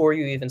concepts before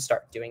you even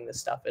start doing this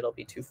stuff. It'll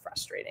be too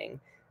frustrating.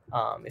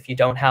 If you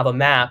don't have a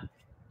map,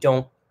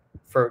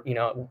 for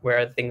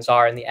where things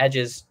are in the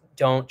edges,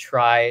 don't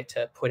try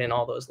to put in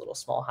all those little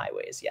small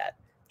highways yet.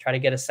 Try to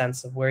get a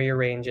sense of where your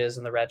range is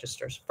in the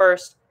registers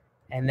first,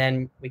 and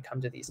then we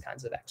come to these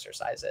kinds of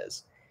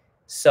exercises.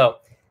 So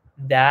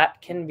that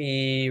can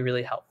be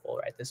really helpful,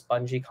 right? This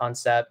bungee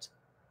concept,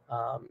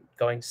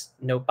 going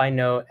note by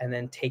note and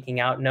then taking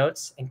out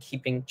notes and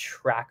keeping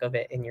track of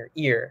it in your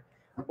ear.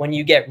 When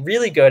you get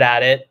really good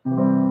at it,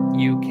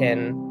 you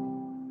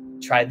can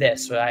try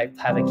this. So I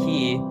have a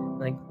key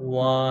like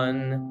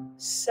 1,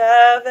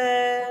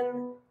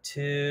 7,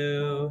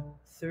 2,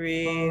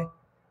 3,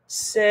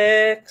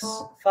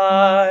 6,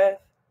 5,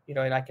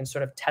 and I can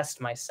sort of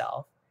test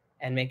myself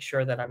and make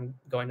sure that I'm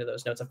going to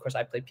those notes. Of course,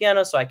 I play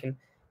piano, so I can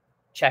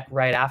check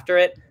right after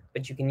it,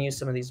 but you can use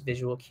some of these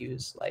visual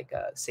cues like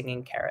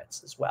singing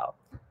carrots as well.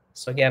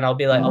 So again, I'll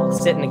be like, I'll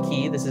sit in a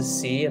key, this is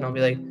C, and I'll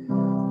be like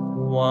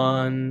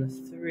 1,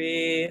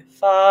 3,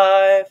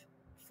 5,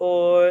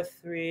 4,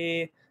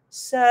 3,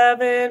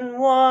 7,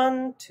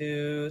 1,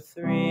 2,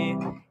 3.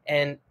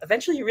 And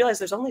eventually you realize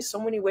there's only so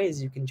many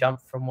ways you can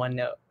jump from one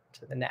note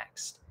to the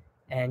next.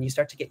 And you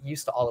start to get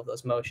used to all of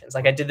those motions.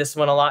 Like I did this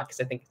one a lot because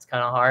I think it's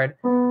kind of hard.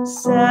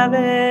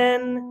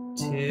 7,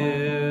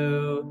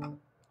 2,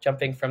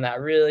 jumping from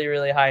that really,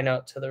 really high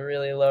note to the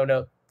really low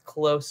note,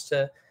 close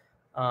to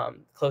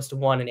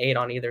 1 and 8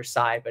 on either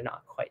side, but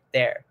not quite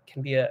there. It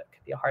can be a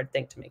hard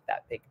thing to make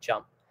that big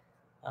jump.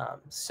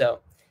 So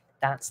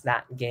that's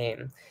that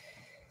game.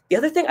 The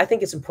other thing I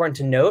think it's important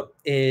to note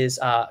is,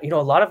 a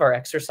lot of our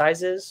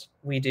exercises,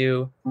 we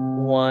do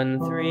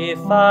 1, 3,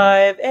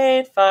 5,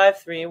 8, 5,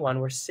 3, 1.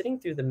 We're sitting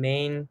through the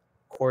main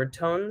chord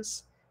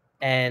tones,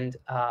 and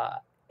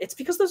it's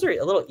because those are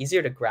a little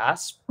easier to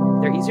grasp.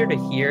 They're easier to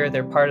hear.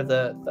 They're part of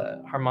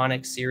the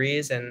harmonic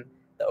series and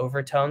the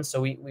overtones,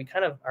 so we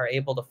kind of are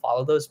able to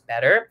follow those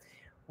better.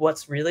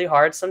 What's really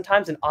hard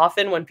sometimes, and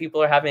often when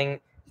people are having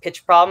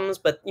pitch problems,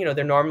 but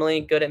they're normally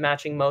good at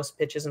matching most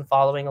pitches and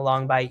following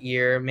along by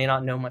ear, may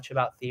not know much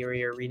about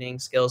theory or reading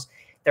skills.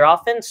 They're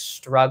often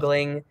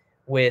struggling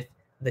with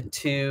the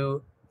 2,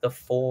 the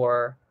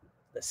 4,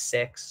 the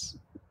 6,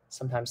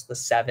 sometimes the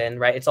 7,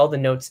 right? It's all the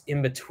notes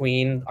in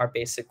between our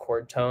basic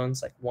chord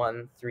tones, like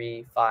 1,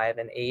 3, 5,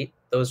 and 8.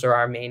 Those are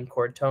our main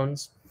chord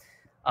tones.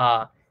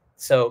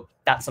 So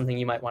that's something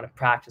you might want to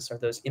practice, are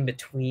those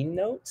in-between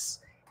notes.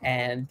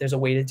 And there's a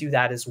way to do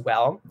that as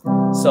well.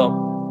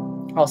 So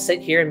I'll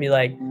sit here and be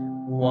like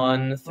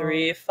 1,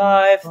 3,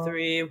 5,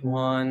 3,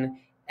 1.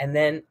 And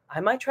then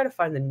I might try to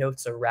find the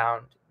notes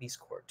around these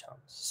chord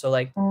tones. So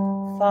like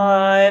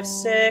 5,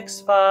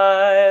 6,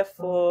 5,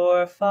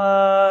 4,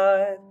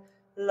 5,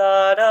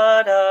 la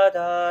da da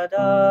da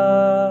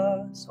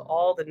da. So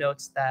all the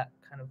notes that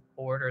kind of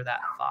border that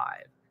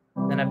 5.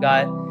 And then I've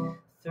got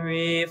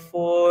 3,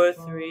 4,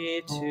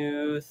 3,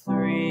 2,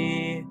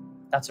 3.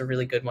 That's a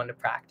really good one to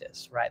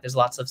practice, right? There's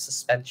lots of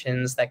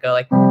suspensions that go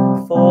like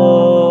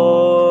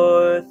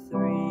 4,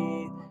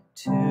 3,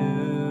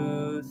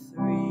 2,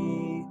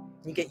 3.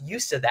 You get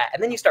used to that,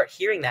 and then you start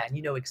hearing that, and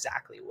you know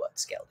exactly what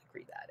scale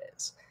degree that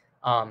is.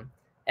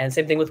 And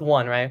same thing with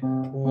 1, right?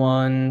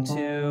 1,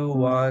 2,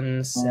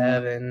 1,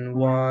 7,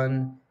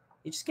 1.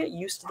 You just get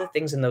used to the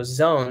things in those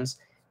zones.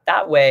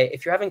 That way,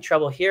 if you're having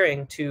trouble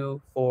hearing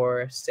 2,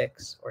 4,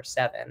 6, or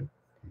 7,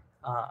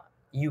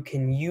 you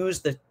can use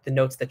the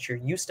notes that you're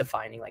used to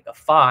finding, like a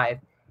 5,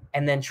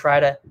 and then try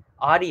to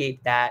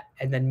audiate that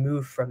and then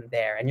move from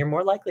there. And you're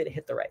more likely to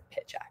hit the right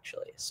pitch,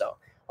 actually. So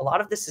a lot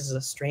of this is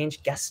a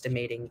strange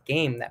guesstimating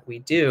game that we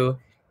do.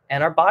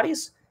 And our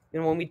bodies,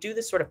 when we do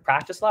this sort of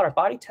practice a lot, our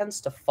body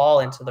tends to fall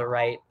into the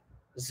right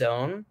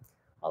zone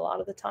a lot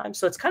of the time.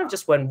 So it's kind of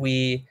just when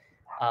we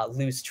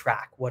lose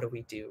track, what do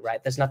we do,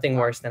 right? There's nothing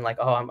worse than like,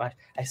 oh,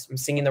 I'm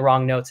singing the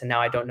wrong notes and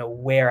now I don't know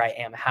where I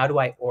am. How do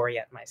I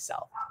orient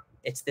myself?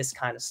 It's this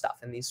kind of stuff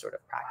and these sort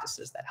of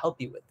practices that help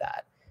you with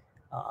that.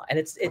 And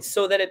it's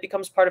so that it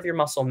becomes part of your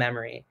muscle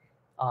memory.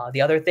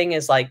 The other thing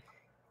is like,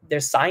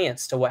 there's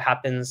science to what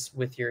happens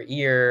with your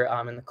ear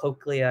and the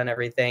cochlea and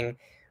everything.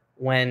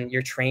 When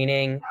you're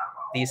training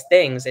these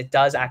things, it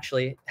does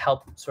actually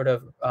help sort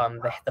of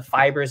the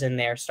fibers in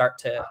there start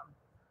to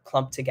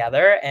clump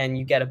together and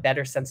you get a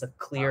better sense of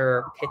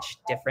clearer pitch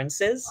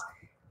differences.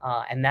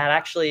 And that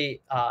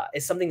actually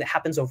is something that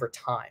happens over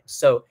time.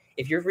 So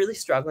if you're really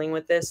struggling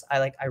with this,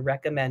 I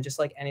recommend, just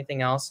like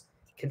anything else,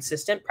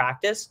 consistent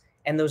practice.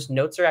 And those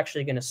notes are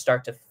actually going to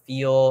start to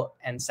feel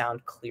and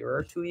sound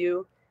clearer to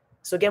you.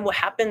 So again, what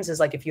happens is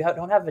like if you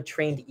don't have a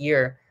trained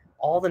ear,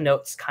 all the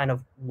notes kind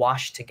of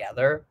wash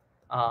together.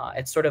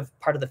 It's sort of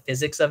part of the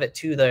physics of it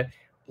too.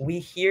 We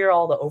hear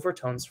all the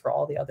overtones for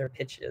all the other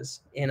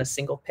pitches in a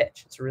single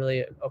pitch. It's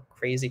really a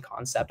crazy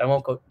concept. I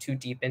won't go too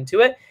deep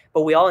into it,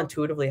 but we all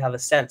intuitively have a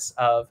sense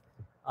of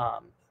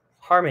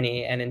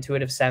harmony and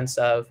intuitive sense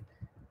of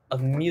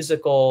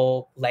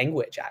musical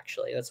language,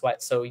 actually. That's why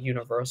it's so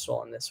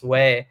universal in this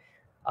way.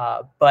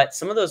 But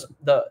some of those,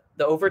 the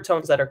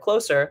overtones that are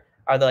closer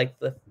are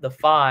the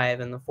 5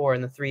 and the 4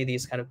 and the 3,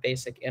 these kind of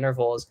basic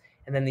intervals.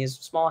 And then these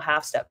small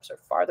half steps are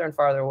farther and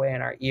farther away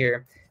in our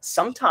ear.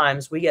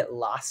 Sometimes we get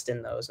lost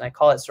in those. And I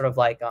call it sort of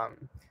like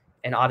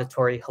an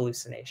auditory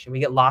hallucination. We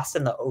get lost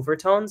in the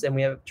overtones and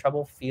we have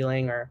trouble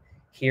feeling or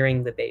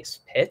hearing the bass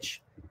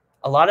pitch.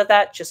 A lot of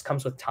that just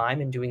comes with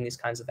time and doing these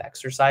kinds of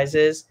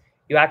exercises.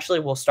 You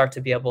actually will start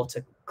to be able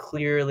to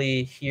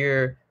clearly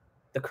hear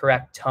the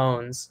correct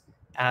tones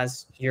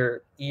as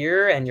your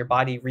ear and your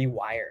body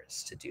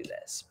rewires to do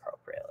this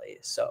appropriately.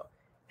 So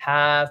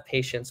have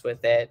patience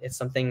with it. It's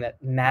something that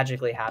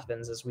magically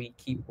happens as we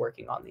keep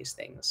working on these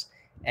things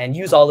and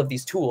use all of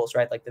these tools,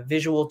 right? Like the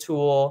visual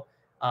tool,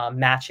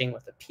 matching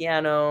with a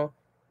piano,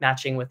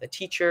 matching with a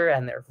teacher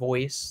and their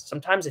voice.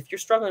 Sometimes if you're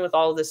struggling with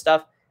all of this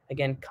stuff,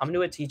 again, come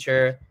to a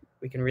teacher.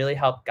 We can really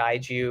help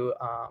guide you,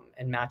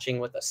 and matching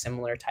with a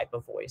similar type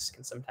of voice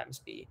can sometimes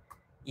be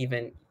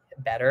even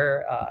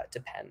better.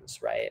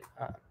 Depends, right?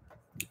 I'm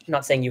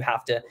not saying you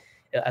have to,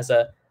 as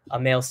a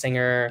male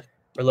singer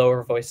or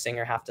lower voice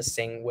singer, have to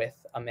sing with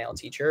a male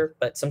teacher,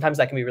 but sometimes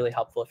that can be really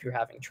helpful if you're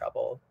having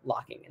trouble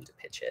locking into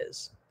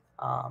pitches.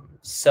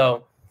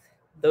 So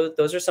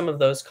those are some of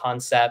those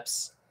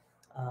concepts.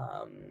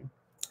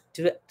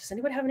 Does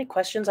anybody have any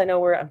questions? I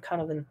know I'm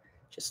kind of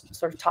just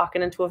sort of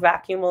talking into a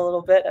vacuum a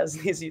little bit, as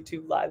these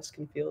YouTube lives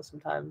can feel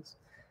sometimes.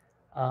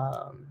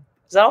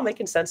 Is that all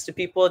making sense to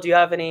people? Do you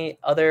have any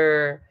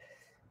other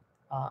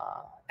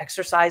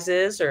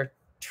exercises or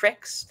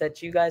tricks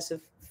that you guys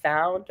have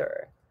found,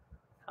 or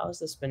how has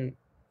this been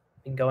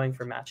going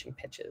for matching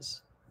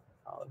pitches,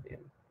 all of you?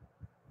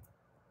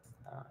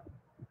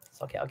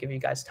 It's okay. I'll give you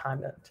guys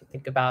time to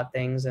think about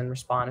things and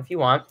respond if you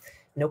want.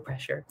 No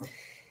pressure.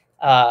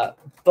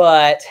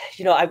 But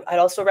I'd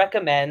also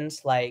recommend,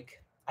 like,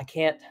 I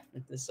can't,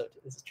 this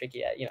is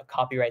tricky,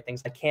 copyright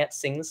things. I can't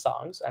sing the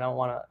songs. I don't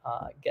want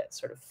to get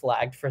sort of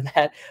flagged for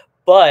that.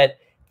 But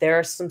there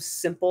are some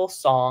simple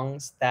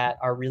songs that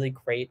are really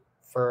great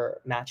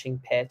for matching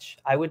pitch.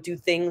 I would do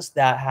things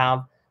that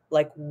have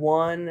like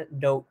one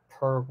note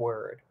per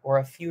word or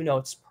a few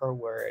notes per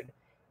word,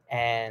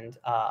 and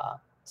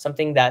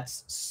something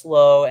that's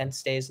slow and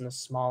stays in a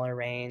smaller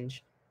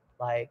range.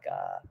 Like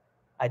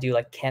I do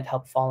like Can't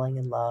Help Falling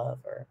in Love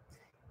or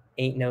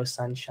Ain't No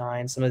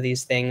Sunshine. Some of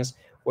these things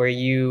where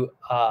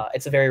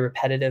it's a very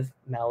repetitive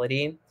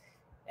melody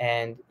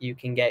and you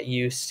can get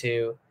used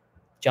to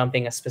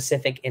jumping a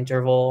specific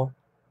interval.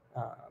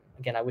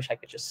 Again, I wish I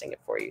could just sing it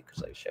for you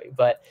because I would show you,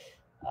 but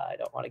I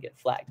don't want to get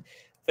flagged.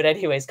 But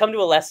anyways, come to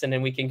a lesson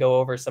and we can go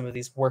over some of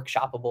these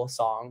workshoppable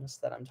songs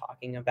that I'm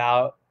talking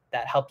about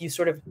that help you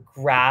sort of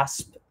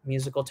grasp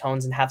musical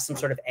tones and have some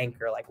sort of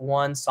anchor, like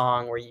one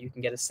song where you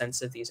can get a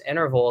sense of these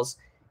intervals.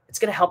 It's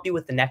going to help you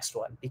with the next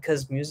one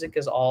because music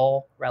is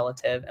all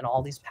relative and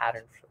all these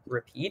patterns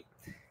repeat.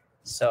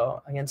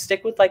 So again,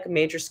 stick with like a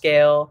major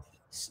scale,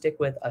 stick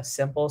with a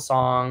simple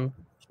song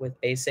with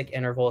basic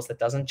intervals that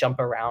doesn't jump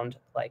around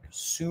like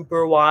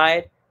super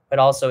wide, but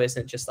also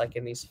isn't just like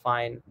in these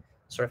fine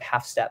sort of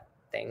half step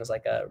things,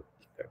 like a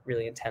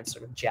really intense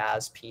sort of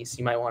jazz piece.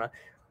 You might want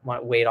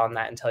to wait on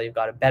that until you've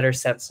got a better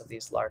sense of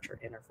these larger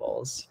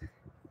intervals.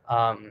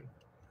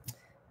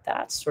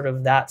 That's sort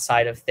of that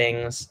side of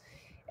things.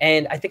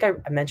 And I think I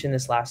mentioned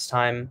this last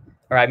time,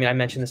 or I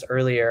mentioned this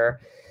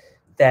earlier,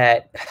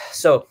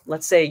 so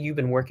let's say you've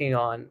been working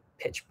on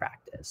pitch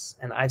practice,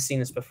 and I've seen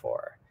this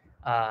before,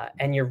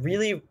 and you're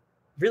really,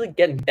 really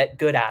getting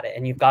good at it,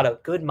 and you've got a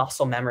good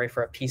muscle memory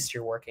for a piece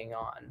you're working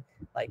on.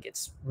 Like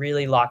it's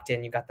really locked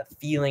in, you got the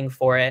feeling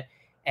for it,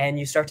 and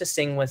you start to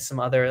sing with some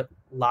other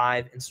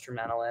live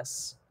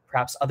instrumentalists,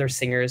 perhaps other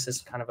singers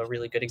is kind of a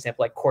really good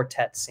example. Like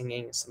quartet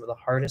singing is some of the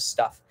hardest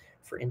stuff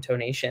for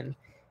intonation,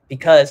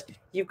 because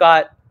you've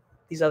got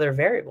these other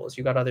variables.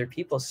 You've got other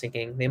people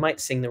singing. They might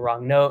sing the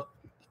wrong note.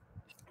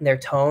 Their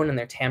tone and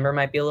their timbre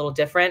might be a little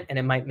different, and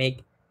it might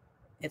make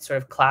it sort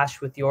of clash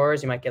with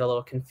yours. You might get a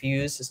little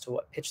confused as to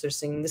what pitch they're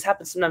singing. This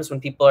happens sometimes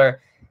when people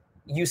are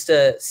used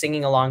to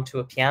singing along to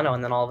a piano,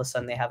 and then all of a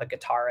sudden they have a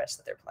guitarist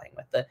that they're playing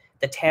with.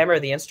 The timbre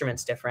of the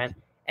instrument's different,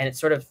 and it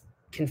sort of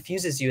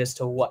confuses you as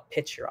to what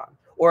pitch you're on.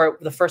 Or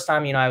the first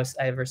time, I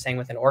ever sang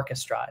with an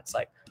orchestra, it's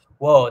like,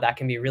 whoa, that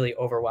can be really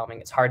overwhelming.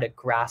 It's hard to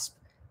grasp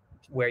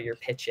where your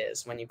pitch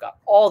is when you've got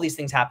all these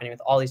things happening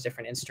with all these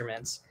different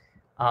instruments.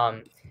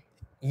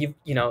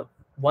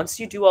 Once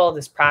you do all of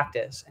this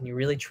practice and you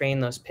really train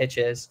those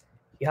pitches,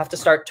 you have to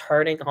start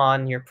turning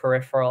on your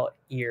peripheral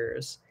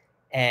ears,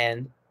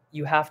 and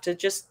you have to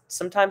just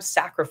sometimes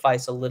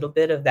sacrifice a little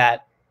bit of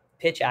that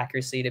pitch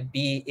accuracy to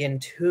be in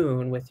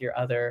tune with your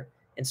other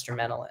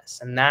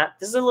instrumentalists. And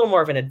this is a little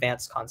more of an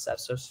advanced concept.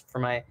 So for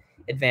my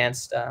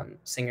advanced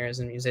singers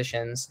and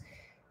musicians,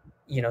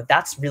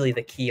 that's really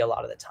the key a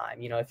lot of the time.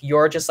 If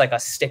you're just like a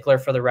stickler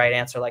for the right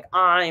answer, like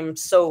I'm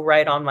so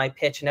right on my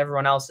pitch and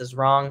everyone else is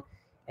wrong,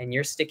 and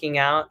you're sticking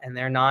out and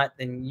they're not,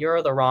 then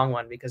you're the wrong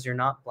one, because you're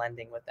not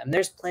blending with them.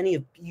 There's plenty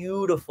of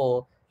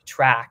beautiful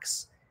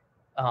tracks,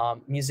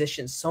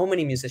 musicians, so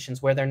many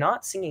musicians where they're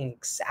not singing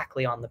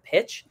exactly on the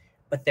pitch,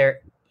 but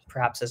they're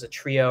perhaps as a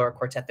trio or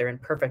quartet, they're in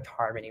perfect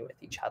harmony with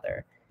each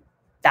other.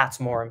 That's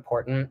more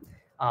important.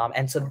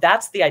 And so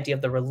that's the idea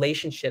of the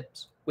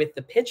relationships with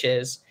the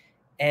pitches.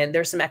 And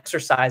there's some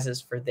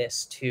exercises for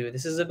this too.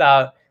 This is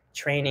about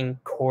training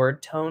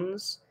chord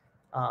tones,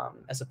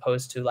 as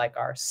opposed to like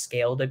our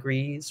scale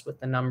degrees with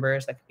the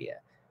numbers. That could be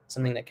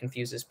something that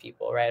confuses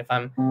people, right? If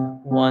I'm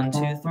 1,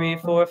 2, 3,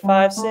 4,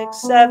 5,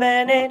 6,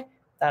 7, 8,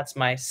 that's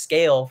my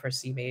scale for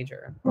C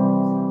major.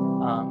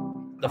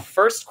 The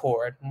first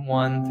chord,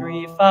 1,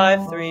 3,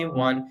 5, 3,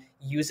 1,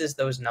 uses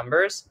those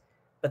numbers,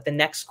 but the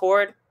next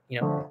chord,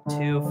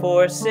 2,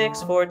 4,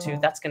 6, 4, 2,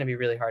 that's going to be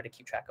really hard to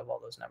keep track of all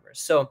those numbers.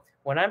 So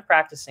when I'm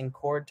practicing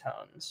chord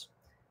tones,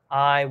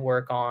 I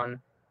work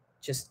on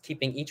just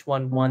keeping each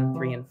one 1,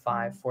 3, and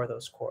 5 for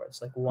those chords,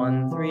 like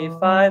 1, 3,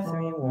 5,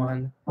 3,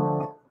 1,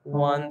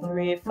 1,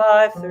 3,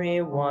 5,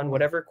 3, 1,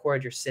 whatever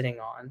chord you're sitting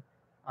on.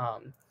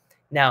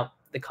 Now,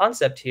 the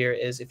concept here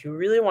is if you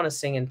really want to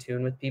sing in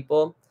tune with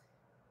people,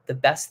 the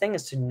best thing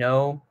is to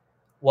know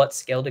what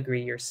scale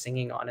degree you're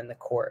singing on in the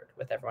chord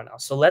with everyone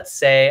else. So let's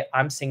say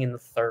I'm singing the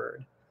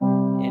third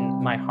in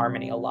my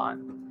harmony a lot.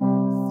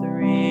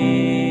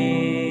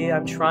 3,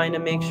 I'm trying to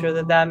make sure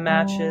that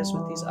matches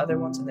with these other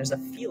ones. And there's a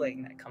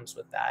feeling that comes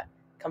with that.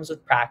 It comes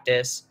with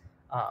practice.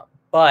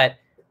 But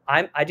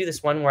I do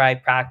this one where I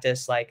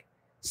practice like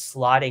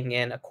slotting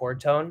in a chord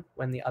tone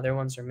when the other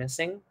ones are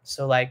missing.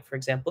 So like, for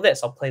example,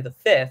 I'll play the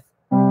 5th,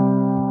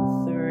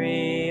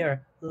 3,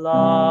 or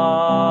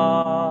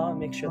la,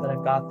 make sure that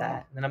I've got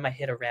that. And then I might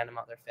hit a random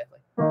other 5th,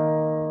 like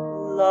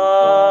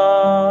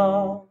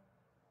la,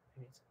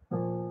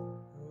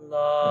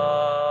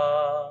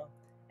 la.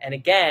 And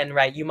again,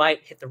 right, you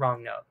might hit the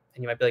wrong note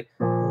and you might be like,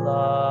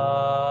 la,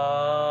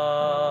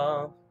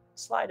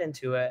 slide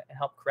into it and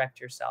help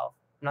correct yourself.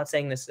 I'm not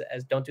saying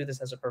don't do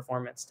this as a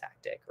performance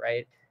tactic,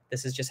 right?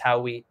 This is just how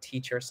we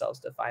teach ourselves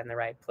to find the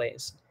right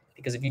place.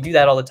 Because if you do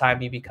that all the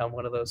time, you become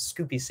one of those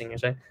scoopy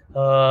singers, right?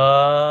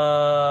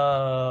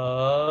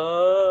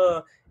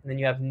 And then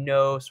you have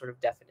no sort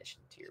of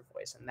definition to your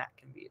voice, and that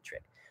can be a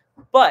trick.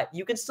 But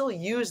you can still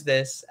use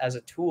this as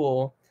a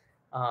tool.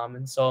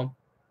 And so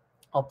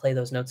I'll play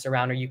those notes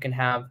around, or you can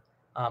have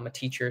a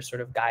teacher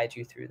sort of guide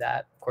you through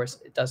that. Of course,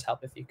 it does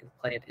help if you can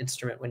play an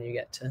instrument when you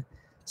get to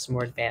some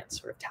more advanced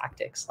sort of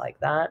tactics like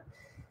that.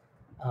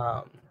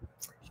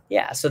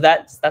 Yeah, so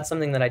that's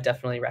something that I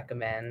definitely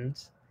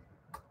recommend.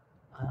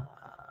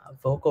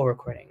 Vocal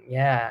recording,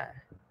 yeah.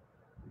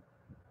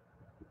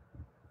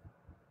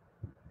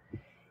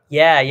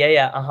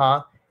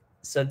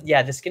 So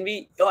yeah, this can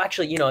be. Oh,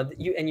 actually,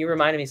 you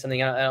reminded me something.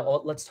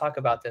 Let's talk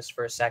about this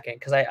for a second,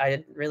 because I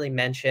didn't really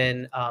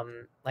mention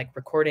like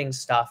recording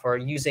stuff or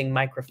using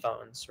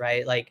microphones,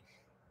 right? Like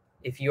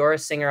if you're a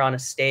singer on a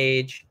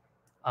stage,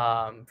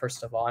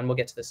 first of all, and we'll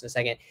get to this in a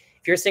second.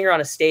 If you're a singer on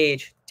a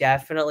stage,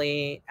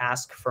 definitely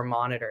ask for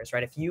monitors,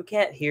 right? If you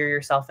can't hear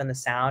yourself in the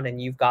sound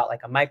and you've got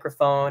like a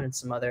microphone and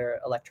some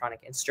other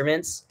electronic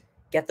instruments,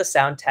 get the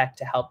sound tech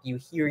to help you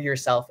hear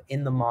yourself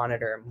in the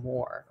monitor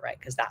more, right?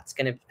 Because that's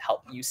going to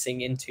help you sing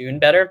in tune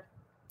better.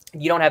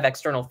 If you don't have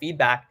external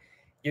feedback,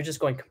 you're just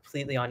going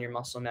completely on your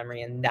muscle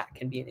memory, and that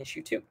can be an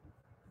issue too.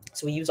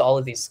 So we use all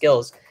of these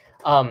skills.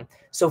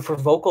 So for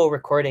vocal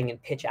recording and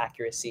pitch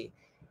accuracy,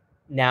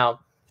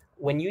 now,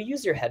 when you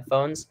use your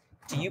headphones,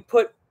 do you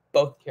put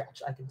both here?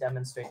 Actually, I can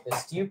demonstrate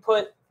this. Do you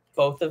put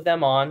both of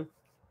them on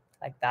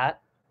like that?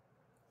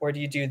 Or do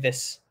you do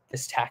this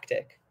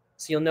tactic?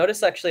 So you'll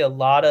notice actually a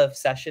lot of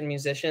session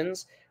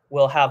musicians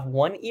will have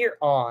one ear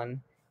on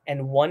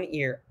and one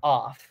ear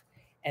off.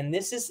 And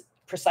this is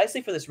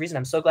precisely for this reason.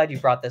 I'm so glad you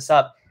brought this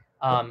up.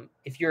 For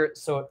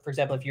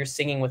example, if you're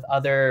singing with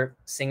other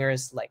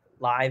singers, like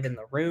live in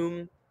the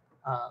room,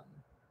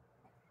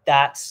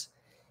 that's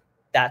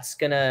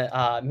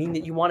gonna mean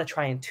that you want to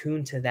try and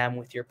tune to them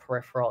with your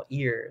peripheral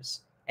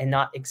ears and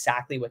not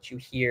exactly what you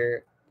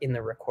hear in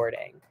the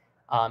recording.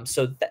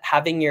 So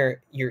having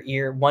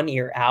your one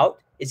ear out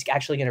is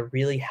actually going to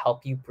really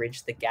help you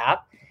bridge the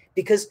gap,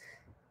 because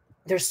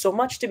there's so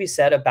much to be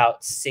said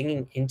about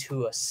singing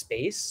into a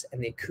space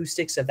and the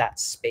acoustics of that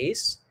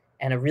space.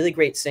 And a really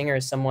great singer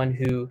is someone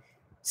who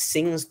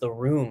sings the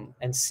room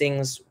and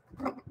sings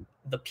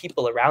the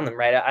people around them,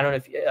 right? I don't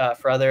know if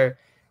for other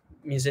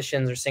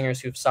musicians or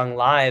singers who've sung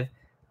live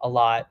a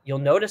lot, you'll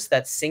notice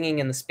that singing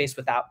in the space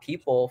without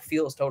people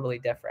feels totally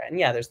different. And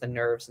yeah, there's the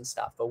nerves and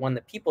stuff, but when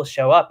the people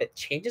show up, it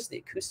changes the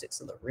acoustics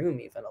of the room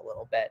even a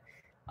little bit.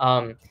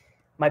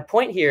 My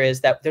point here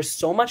is that there's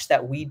so much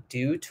that we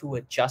do to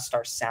adjust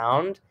our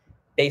sound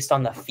based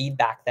on the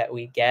feedback that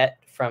we get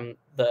from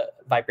the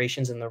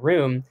vibrations in the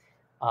room.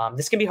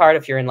 This can be hard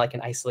if you're in like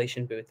an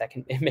isolation booth. That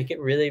can make it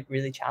really,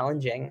 really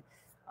challenging.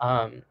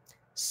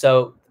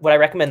 So what I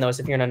recommend though is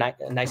if you're in a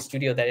nice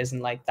studio that isn't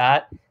like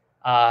that,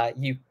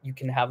 you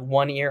can have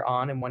one ear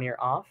on and one ear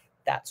off.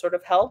 That sort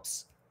of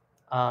helps.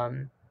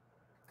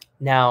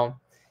 Now,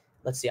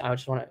 let's see. I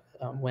just want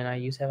to, when I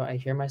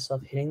hear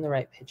myself hitting the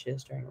right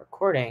pitches during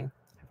recording,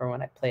 or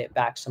when I play it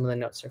back, some of the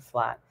notes are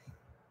flat.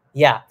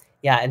 Yeah.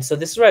 And so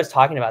this is what I was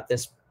talking about,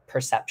 this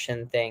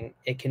perception thing.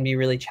 It can be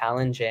really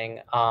challenging.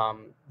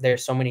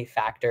 There's so many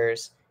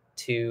factors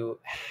to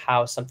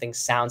how something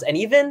sounds, and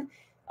even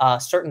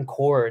certain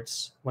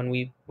chords when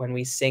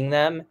we sing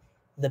them.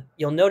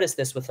 You'll notice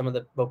this with some of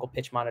the vocal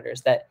pitch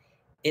monitors, that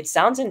it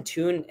sounds in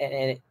tune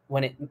and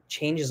when it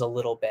changes a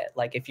little bit.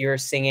 Like if you're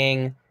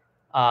singing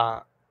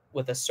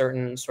with a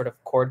certain sort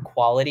of chord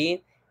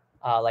quality,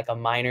 like a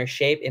minor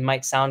shape, it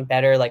might sound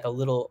better, like a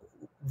little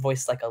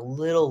voice, like a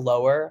little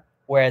lower.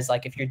 Whereas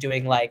like if you're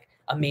doing like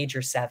a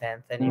major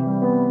seventh and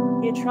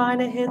you're trying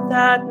to hit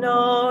that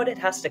note, it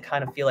has to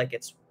kind of feel like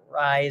it's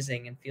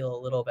rising and feel a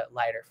little bit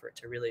lighter for it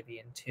to really be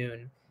in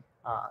tune.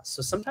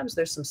 So sometimes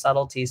there's some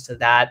subtleties to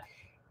that,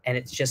 and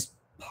it's just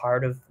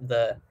part of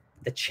the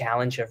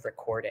challenge of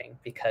recording,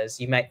 because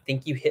you might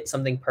think you hit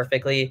something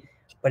perfectly,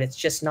 but it's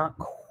just not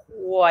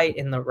quite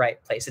in the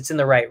right place. It's in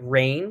the right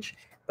range,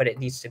 but it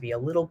needs to be a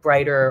little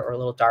brighter or a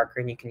little darker,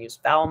 and you can use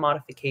vowel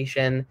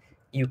modification.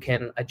 You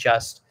can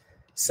adjust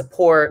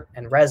support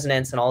and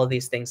resonance and all of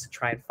these things to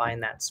try and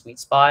find that sweet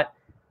spot.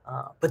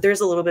 But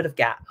there's a little bit of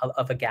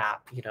a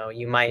gap. You know,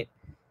 you might,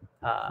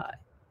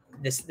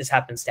 this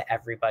happens to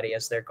everybody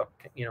as they're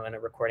in a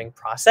recording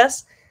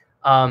process.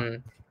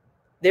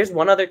 There's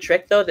one other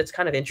trick though that's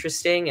kind of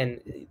interesting,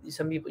 and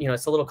some people,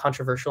 it's a little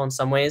controversial in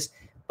some ways,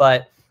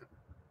 but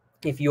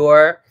if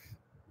you're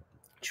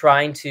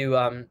trying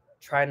to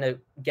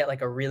get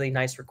like a really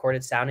nice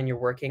recorded sound and you're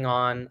working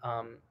on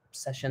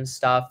session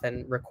stuff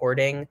and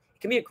recording, it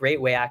can be a great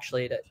way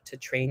actually to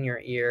train your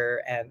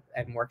ear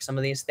and work some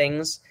of these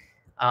things.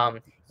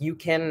 You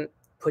can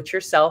put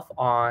yourself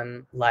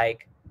on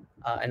like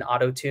an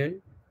auto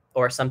tune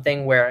or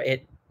something where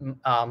it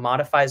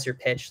modifies your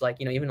pitch, like,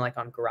 even like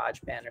on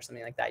GarageBand or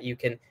something like that. You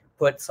can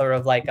put sort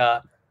of like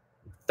a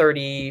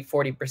 30,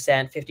 40%,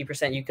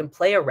 50%. You can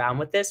play around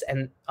with this.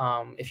 And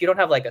if you don't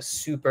have like a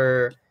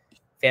super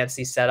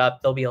fancy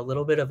setup, there'll be a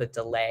little bit of a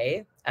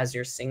delay as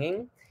you're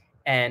singing,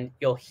 and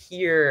you'll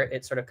hear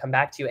it sort of come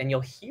back to you, and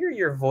you'll hear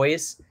your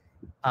voice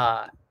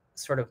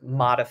sort of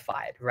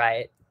modified,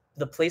 right?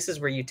 The places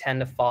where you tend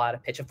to fall out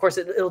of pitch. Of course,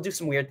 it'll do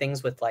some weird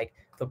things with like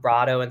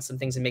vibrato and some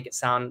things and make it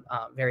sound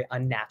very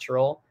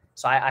unnatural.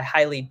 So I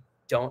highly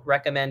don't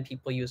recommend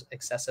people use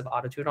excessive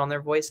autotune on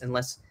their voice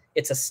unless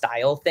it's a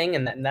style thing,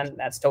 and then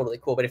that's totally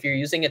cool. But if you're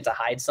using it to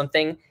hide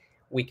something,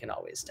 we can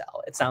always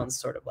tell. It sounds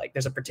sort of like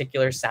there's a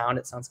particular sound.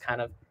 It sounds kind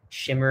of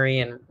shimmery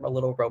and a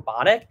little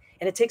robotic,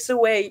 and it takes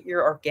away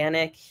your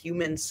organic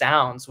human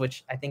sounds,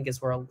 which I think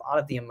is where a lot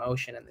of the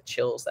emotion and the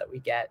chills that we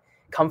get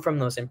come from,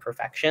 those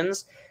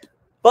imperfections.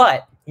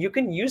 But you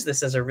can use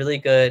this as a really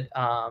good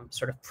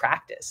sort of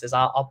practice. Is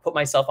I'll put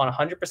myself on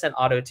 100%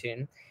 auto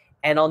tune,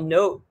 and I'll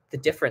note the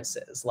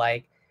differences.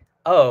 Like,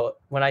 oh,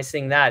 when I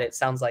sing that, it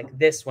sounds like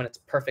this when it's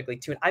perfectly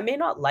tuned. I may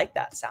not like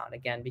that sound,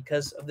 again,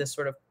 because of this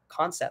sort of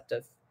concept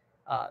of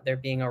there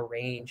being a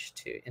range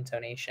to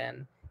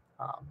intonation.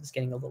 It's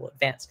getting a little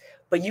advanced.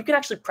 But you can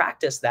actually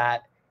practice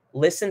that,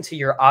 listen to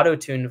your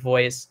auto-tuned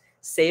voice,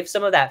 save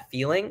some of that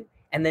feeling,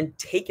 and then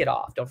take it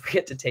off. Don't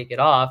forget to take it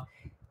off.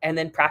 And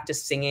then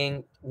practice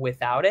singing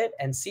without it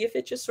and see if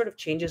it just sort of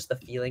changes the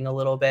feeling a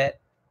little bit.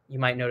 You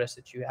might notice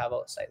that you have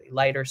a slightly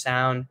lighter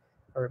sound,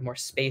 or more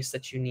space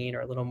that you need,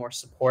 or a little more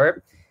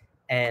support.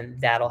 And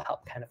that'll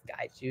help kind of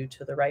guide you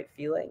to the right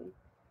feeling.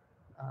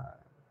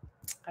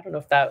 I don't know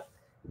if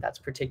that's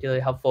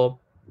particularly helpful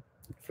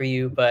for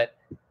you, but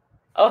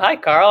oh, hi,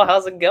 Carl.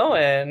 How's it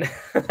going?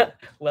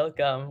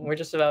 Welcome. We're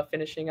just about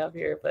finishing up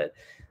here, but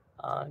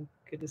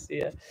good to see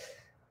you.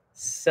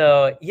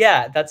 So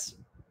yeah, that's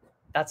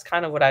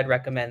kind of what I'd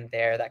recommend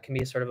there. That can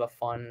be sort of a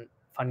fun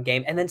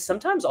game. And then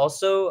sometimes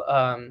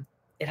also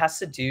it has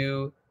to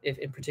do, if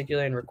in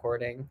particular in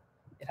recording,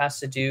 it has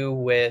to do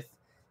with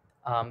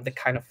the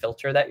kind of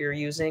filter that you're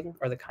using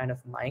or the kind of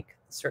mic.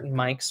 Certain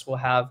mics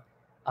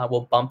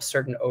will bump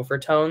certain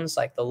overtones,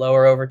 like the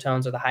lower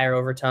overtones or the higher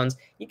overtones.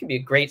 You can be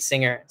a great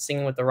singer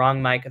singing with the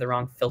wrong mic or the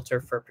wrong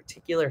filter for a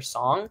particular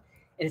song,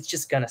 and it's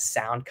just going to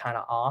sound kind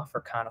of off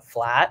or kind of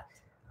flat.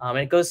 And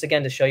it goes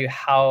again to show you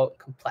how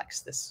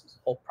complex this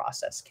whole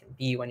process can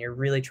be when you're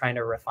really trying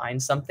to refine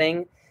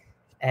something.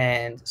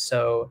 And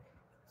so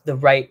the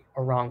right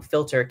or wrong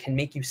filter can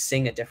make you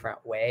sing a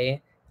different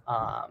way.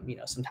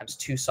 Sometimes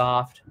too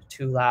soft,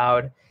 too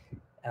loud,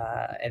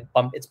 and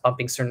it's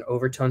bumping certain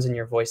overtones in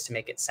your voice to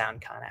make it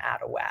sound kind of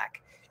out of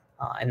whack.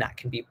 And that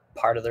can be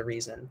part of the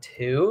reason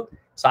too.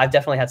 So I've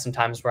definitely had some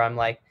times where I'm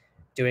like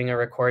doing a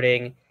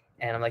recording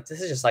and I'm like, this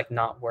is just like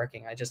not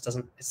working. It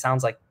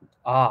sounds like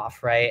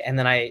off, right? And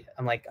then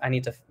I'm like, I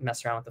need to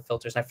mess around with the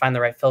filters. And I find the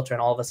right filter,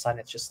 and all of a sudden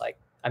it's just like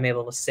I'm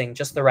able to sing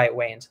just the right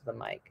way into the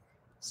mic.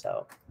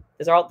 So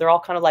they're all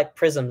kind of like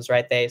prisms,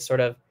 right? They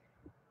sort of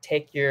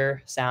take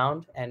your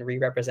sound and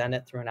re-represent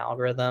it through an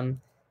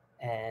algorithm,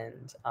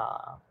 and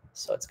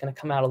so it's going to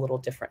come out a little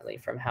differently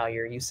from how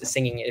you're used to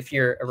singing it. If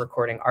you're a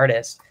recording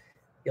artist,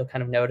 you'll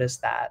kind of notice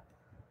that.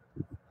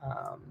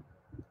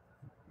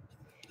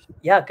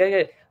 Yeah,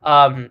 good.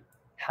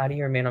 How do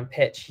you remain on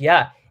pitch?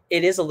 Yeah,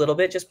 it is a little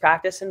bit just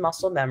practice and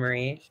muscle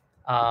memory.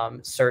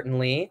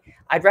 Certainly,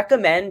 I'd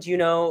recommend,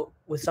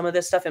 with some of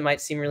this stuff, it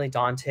might seem really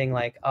daunting.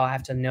 Like, oh, I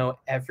have to know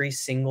every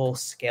single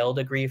scale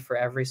degree for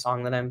every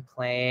song that I'm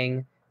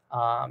playing.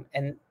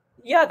 And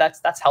yeah,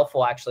 that's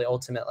helpful actually,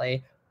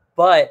 ultimately.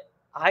 But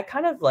I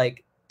kind of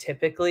like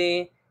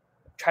typically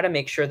try to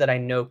make sure that I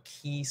know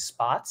key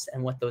spots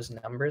and what those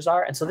numbers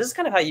are. And so this is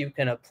kind of how you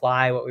can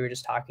apply what we were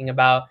just talking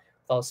about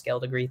with all the scale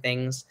degree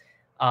things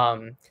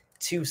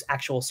to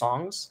actual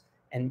songs,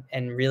 and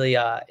really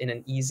in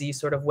an easy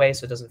sort of way,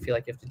 so it doesn't feel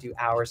like you have to do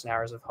hours and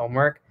hours of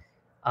homework.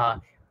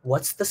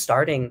 What's the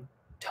starting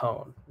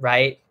tone,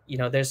 right?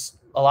 There's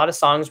a lot of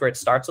songs where it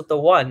starts with the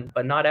 1,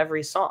 but not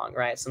every song,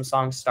 right? Some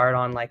songs start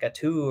on like a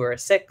 2 or a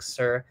 6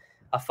 or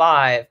a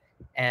 5,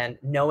 and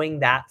knowing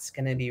that's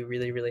going to be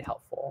really, really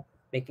helpful.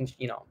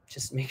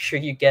 Just make sure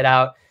you get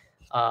out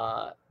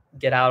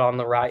on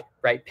the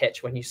right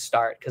pitch when you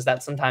start, because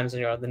that's sometimes,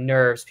 the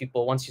nerves,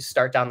 people, once you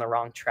start down the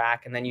wrong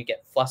track and then you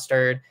get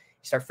flustered,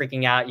 you start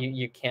freaking out,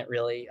 you can't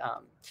really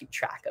keep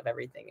track of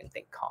everything and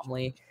think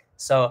calmly.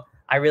 So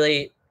I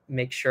really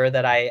make sure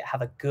that I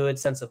have a good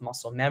sense of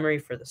muscle memory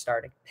for the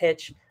starting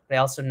pitch, but I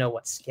also know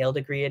what scale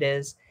degree it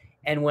is.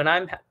 And when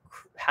I'm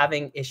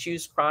having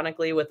issues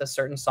chronically with a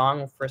certain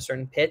song for a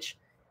certain pitch,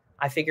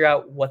 I figure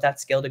out what that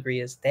scale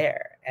degree is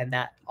there. And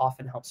that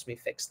often helps me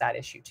fix that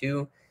issue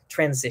too.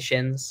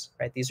 Transitions,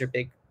 right? These are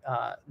big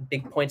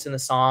points in the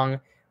song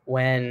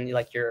when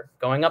you're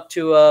going up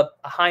to a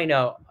high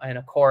note in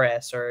a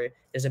chorus, or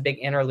there's a big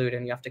interlude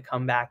and you have to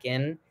come back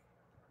in.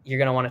 You're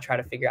going to want to try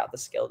to figure out the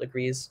scale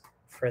degrees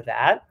for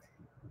that.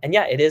 And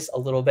yeah, it is a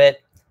little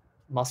bit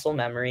muscle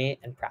memory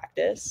and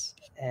practice.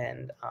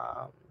 And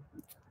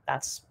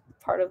that's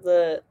part of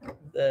the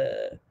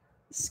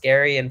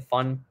scary and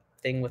fun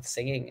thing with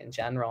singing in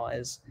general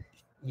is,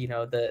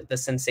 the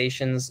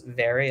sensations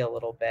vary a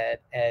little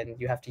bit, and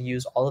you have to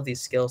use all of these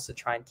skills to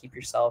try and keep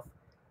yourself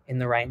in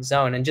the right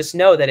zone. And just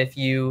know that if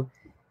you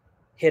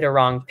hit a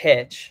wrong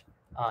pitch,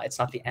 it's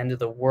not the end of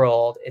the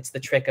world. It's the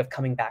trick of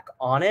coming back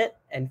on it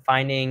and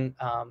finding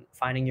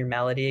your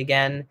melody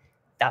again.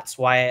 That's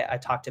why I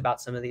talked about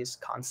some of these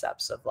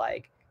concepts of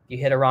like, you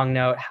hit a wrong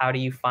note, how do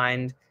you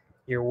find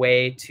your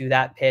way to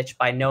that pitch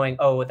by knowing,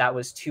 oh, that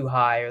was too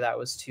high or that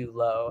was too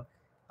low.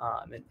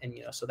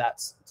 So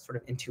that's sort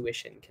of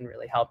intuition can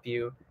really help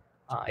you.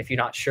 If you're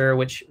not sure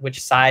which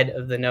side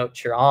of the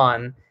note you're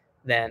on,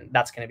 then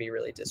that's going to be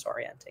really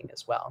disorienting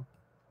as well.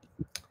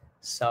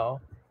 So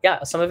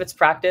yeah, some of it's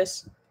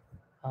practice,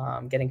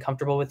 getting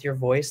comfortable with your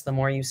voice. The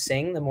more you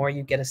sing, the more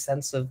you get a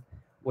sense of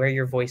where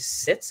your voice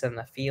sits and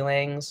the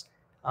feelings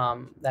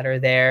that are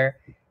there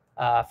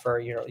for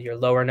your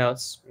lower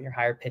notes, your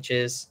higher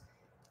pitches.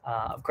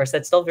 Of course,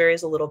 that still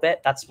varies a little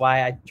bit. That's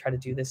why I try to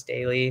do this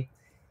daily.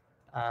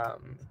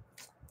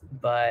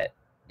 But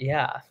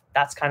yeah,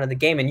 that's kind of the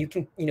game. And you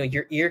can,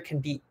 your ear can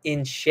be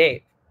in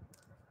shape.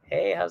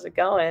 Hey, how's it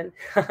going?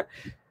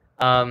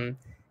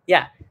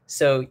 Yeah.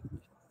 So,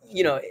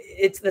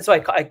 that's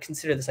why I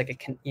consider this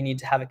like you need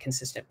to have a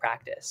consistent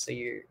practice. So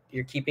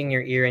you're keeping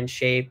your ear in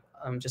shape,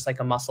 just like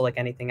a muscle, like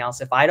anything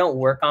else. If I don't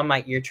work on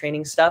my ear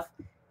training stuff,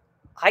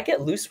 I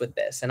get loose with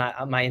this, and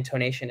my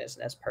intonation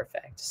isn't as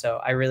perfect.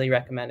 So I really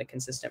recommend a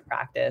consistent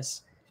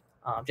practice.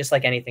 Just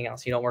like anything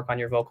else, you don't work on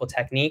your vocal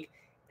technique,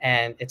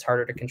 and it's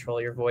harder to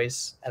control your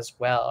voice as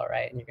well,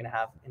 right? And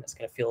it's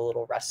gonna feel a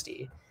little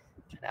rusty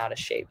and out of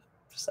shape,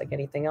 just like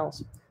anything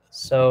else.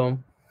 So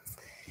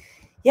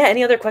yeah,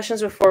 any other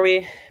questions before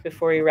we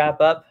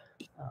wrap up?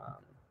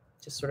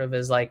 Just sort of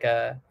as like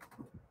a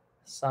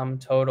sum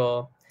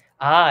total.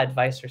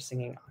 Advice for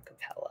singing a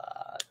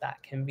cappella.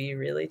 That can be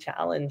really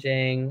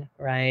challenging,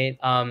 right?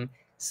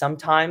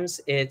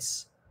 Sometimes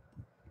it's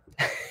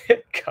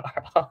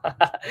Carl.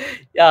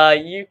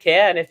 You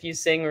can, if you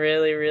sing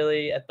really,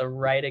 really at the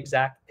right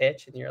exact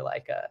pitch and you're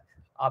like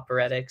a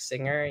operatic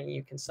singer,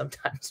 you can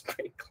sometimes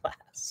break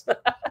glass.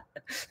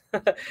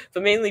 But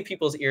mainly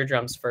people's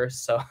eardrums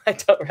first, so I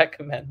don't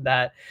recommend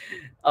that.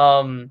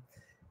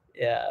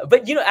 Yeah,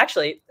 but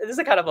actually, this is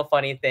a kind of a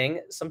funny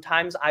thing.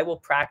 Sometimes I will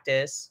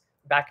practice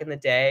back in the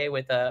day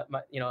with a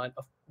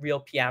real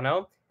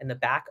piano and the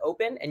back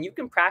open, and you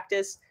can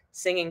practice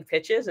singing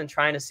pitches and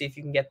trying to see if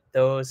you can get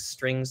those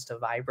strings to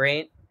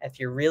vibrate. If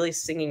you're really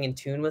singing in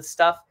tune with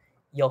stuff,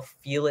 you'll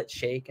feel it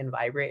shake and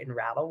vibrate and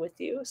rattle with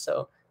you.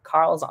 So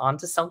Carl's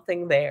onto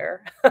something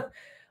there.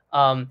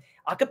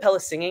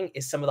 Acapella singing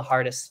is some of the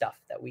hardest stuff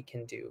that we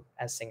can do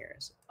as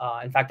singers.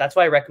 In fact, that's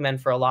why I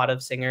recommend for a lot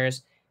of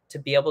singers to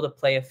be able to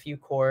play a few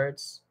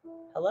chords.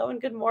 Hello and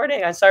good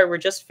morning. I'm sorry, we're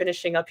just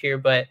finishing up here,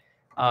 but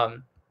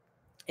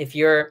if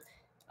you're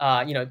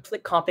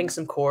comping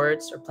some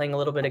chords or playing a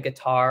little bit of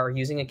guitar or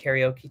using a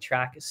karaoke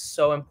track is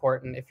so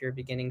important if you're a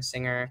beginning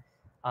singer.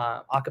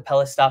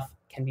 Acapella stuff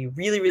can be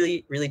really,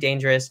 really, really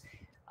dangerous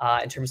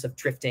in terms of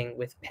drifting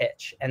with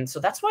pitch. And so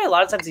that's why a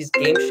lot of times these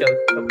game shows,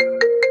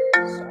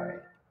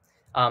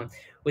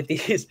 with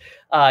these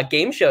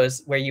game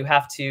shows where you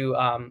have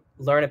to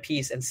learn a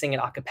piece and sing it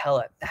a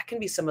cappella, that can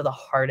be some of the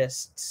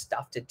hardest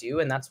stuff to do.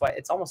 And that's why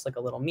it's almost like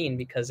a little mean,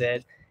 because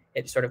it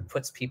sort of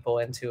puts people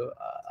into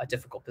a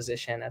difficult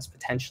position as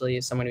potentially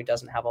someone who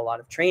doesn't have a lot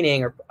of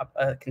training or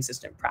a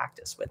consistent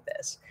practice with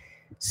this.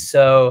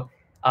 So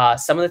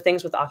some of the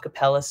things with a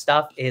cappella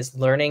stuff is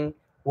learning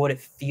what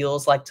it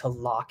feels like to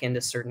lock into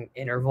certain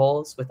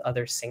intervals with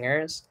other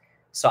singers.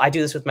 So I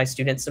do this with my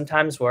students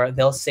sometimes, where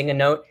they'll sing a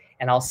note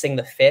and I'll sing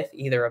the fifth,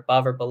 either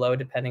above or below,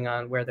 depending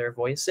on where their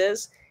voice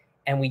is.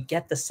 And we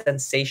get the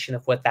sensation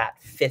of what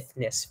that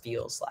fifth-ness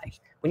feels like.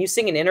 When you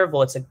sing an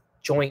interval, it's a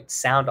joint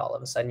sound all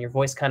of a sudden. Your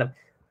voice kind of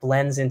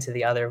blends into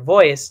the other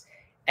voice,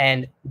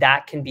 and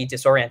that can be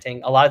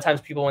disorienting. A lot of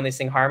times people, when they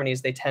sing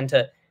harmonies, they tend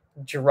to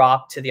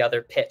drop to the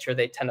other pitch, or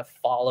they tend to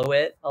follow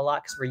it a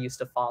lot because we're used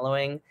to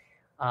following.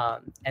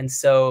 And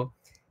so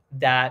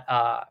that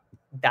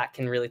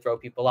can really throw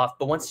people off.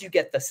 But once you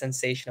get the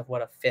sensation of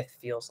what a fifth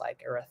feels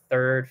like or a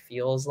third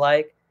feels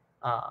like,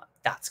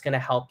 that's going to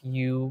help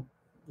you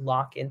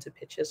lock into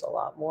pitches a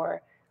lot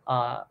more.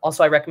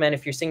 Also, I recommend,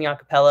 if you're singing a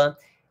cappella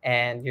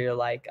and you're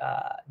like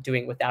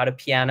doing without a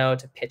piano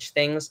to pitch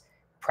things,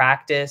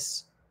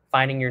 practice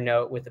finding your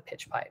note with a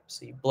pitch pipe.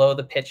 So you blow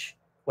the pitch,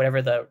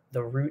 whatever the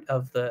root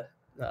of the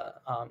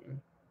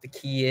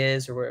key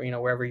is, or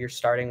wherever you're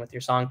starting with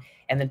your song,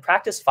 and then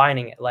practice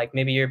finding it. Like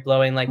maybe you're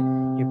blowing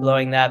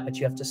that, but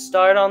you have to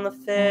start on the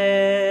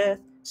fifth.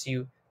 So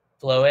you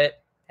blow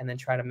it and then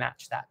try to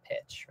match that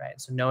pitch, right?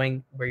 So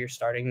knowing where your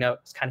starting note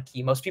is kind of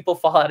key. Most people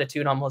fall out of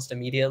tune almost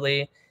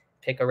immediately,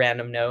 pick a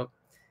random note.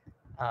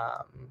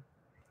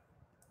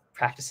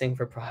 Practicing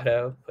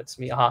vibrato puts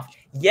me off.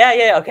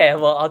 Yeah. Okay,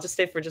 well, I'll just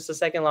stay for just a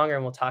second longer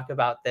and we'll talk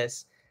about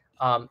this.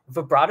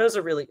 Vibrato is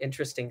a really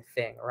interesting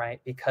thing, right?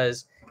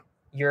 Because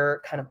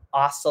you're kind of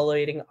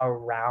oscillating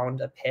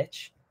around a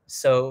pitch.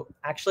 So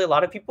actually, a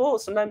lot of people,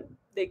 sometimes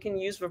they can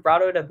use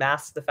vibrato to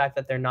mask the fact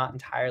that they're not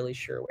entirely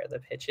sure where the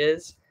pitch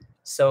is.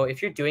 So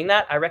if you're doing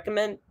that, I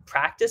recommend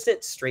practice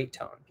it straight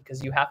tone,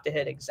 because you have to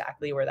hit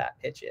exactly where that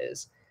pitch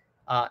is,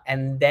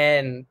 and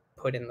then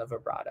put in the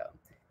vibrato,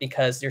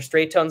 because your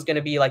straight tone is going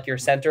to be like your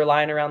center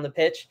line around the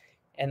pitch,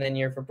 and then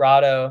your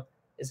vibrato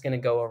is going to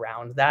go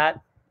around that.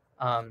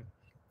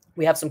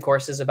 We have some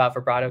courses about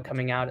vibrato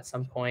coming out at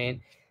some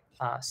point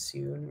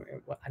soon.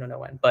 I don't know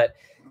when, but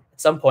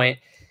at some point,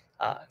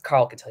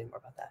 Carl can tell you more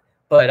about that.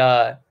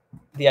 But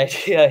the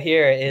idea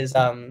here is,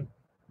 I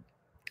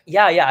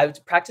would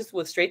practice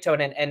with straight tone,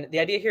 and the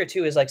idea here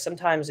too is, like,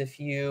 sometimes if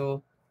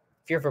your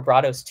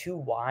vibrato is too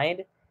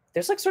wide,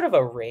 there's like sort of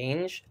a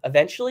range.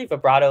 Eventually,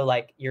 vibrato,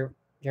 like you're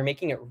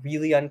making it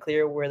really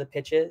unclear where the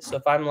pitch is. So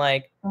if I'm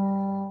like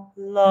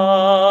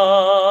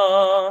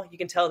la, you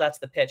can tell that's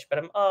the pitch, but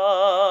I'm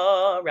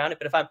around it.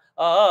 But if I'm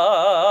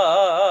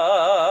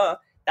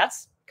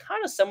that's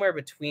kind of somewhere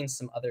between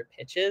some other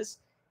pitches,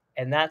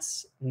 and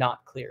that's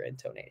not clear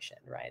intonation,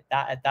 right?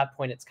 At that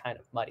point, it's kind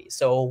of muddy.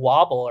 So a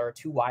wobble or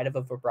too wide of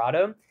a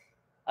vibrato,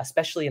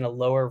 especially in a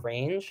lower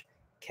range,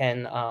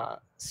 can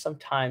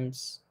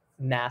sometimes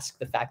mask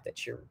the fact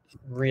that you're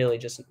really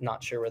just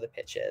not sure where the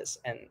pitch is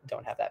and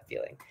don't have that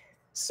feeling.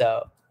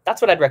 So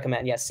that's what I'd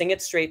recommend. Yeah, sing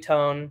it straight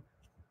tone,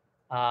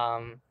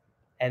 and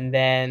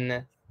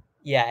then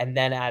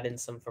add in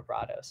some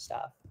vibrato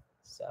stuff.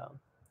 So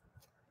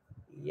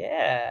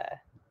yeah.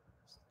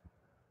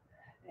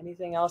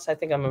 Anything else? I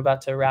think I'm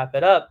about to wrap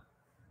it up.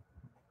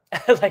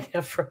 Like,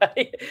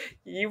 right?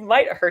 You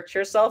might hurt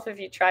yourself if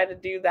you try to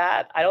do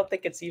that. I don't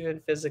think it's even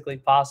physically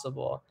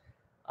possible.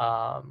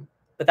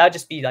 But that would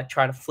just be like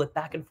trying to flip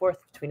back and forth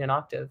between an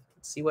octave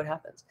and see what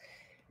happens.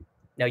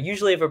 Now,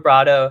 usually a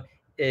vibrato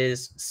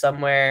is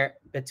somewhere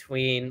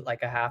between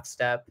like a half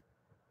step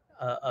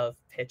of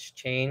pitch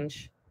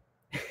change.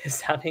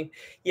 Sounding,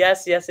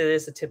 yes, it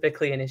is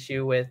typically an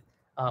issue with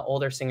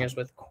older singers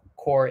with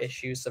core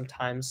issues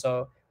sometimes.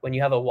 So when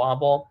you have a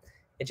wobble,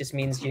 it just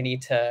means you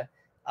need to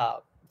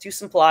do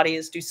some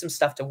Pilates, do some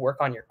stuff to work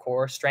on your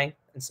core strength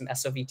and some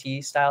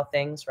SOVT style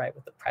things, right?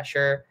 With the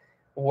pressure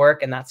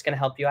work, and that's going to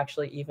help you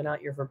actually even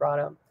out your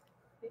vibrato.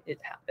 It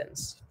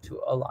happens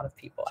to a lot of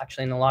people,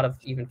 actually, and a lot of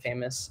even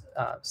famous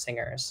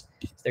singers.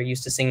 They're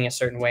used to singing a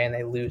certain way, and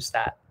they lose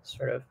that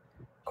sort of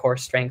core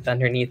strength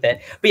underneath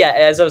it. But yeah,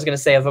 as I was going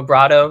to say, a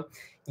vibrato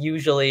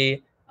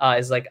usually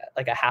is like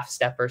a half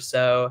step or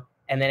so,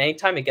 and then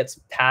anytime it gets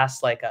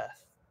past like a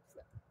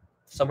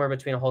somewhere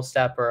between a whole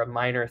step or a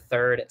minor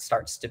third, it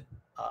starts to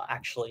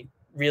actually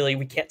really,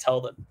 we can't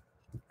tell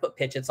what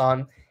pitch it's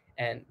on,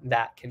 and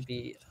that can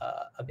be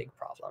a big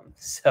problem.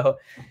 So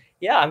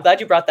yeah, I'm glad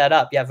you brought that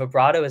up. Yeah,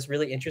 vibrato is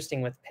really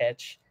interesting with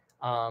pitch.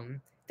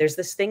 There's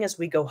this thing as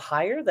we go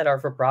higher that our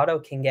vibrato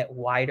can get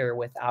wider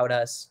without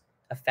us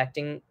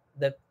affecting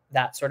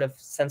that sort of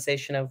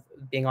sensation of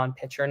being on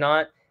pitch or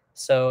not.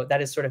 So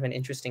that is sort of an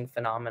interesting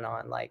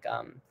phenomenon. Like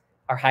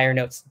our higher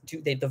notes,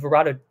 the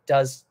vibrato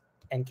does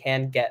and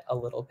can get a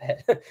little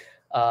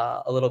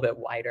bit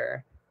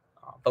wider,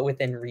 but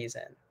within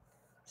reason.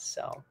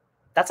 So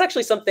that's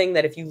actually something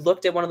that if you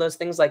looked at one of those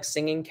things like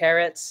singing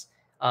carrots,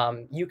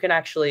 you can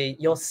actually,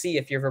 you'll see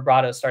if your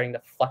vibrato is starting to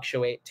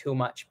fluctuate too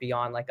much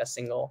beyond like a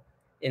single,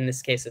 in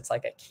this case, it's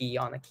like a key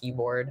on a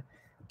keyboard.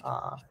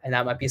 And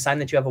that might be a sign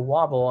that you have a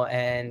wobble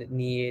and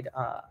need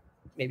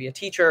maybe a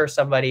teacher or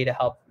somebody to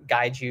help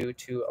guide you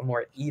to a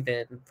more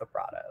even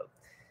vibrato.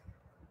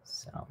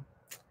 So,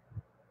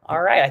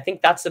 all right, I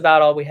think that's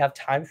about all we have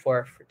time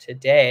for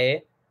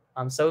today.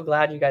 I'm so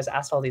glad you guys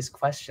asked all these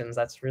questions.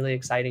 That's really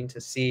exciting to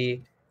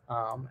see.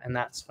 And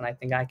that's when I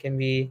think I can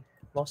be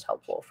most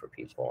helpful for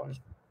people and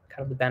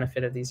kind of the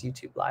benefit of these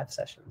YouTube live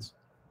sessions.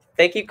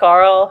 Thank you,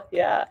 Carl.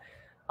 Yeah.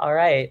 All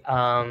right.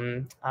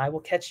 I will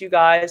catch you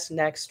guys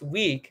next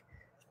week.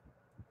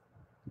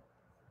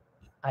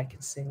 I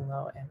can sing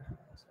low and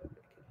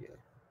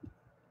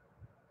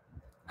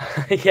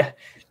yeah,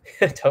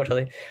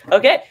 totally.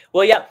 Okay.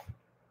 Well, yeah.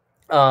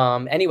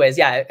 Anyways,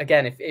 yeah,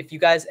 again, if you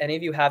guys, any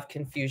of you have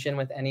confusion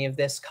with any of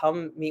this,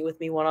 come meet with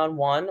me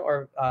one-on-one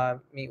or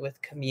meet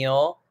with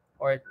Camille,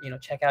 or,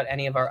 check out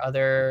any of our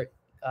other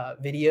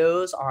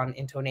videos on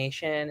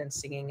intonation and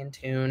singing in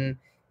tune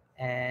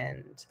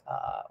and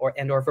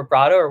or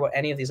vibrato or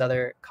any of these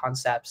other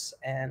concepts,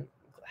 and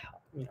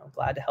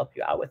glad to help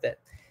you out with it.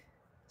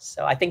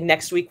 So I think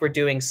next week we're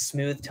doing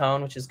smooth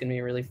tone, which is going to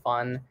be really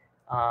fun.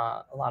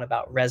 A lot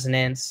about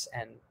resonance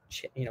and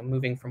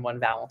moving from one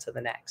vowel to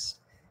the next.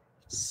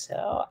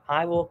 So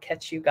I will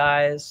catch you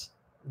guys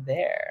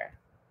there.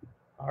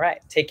 All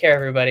right, take care,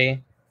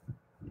 everybody.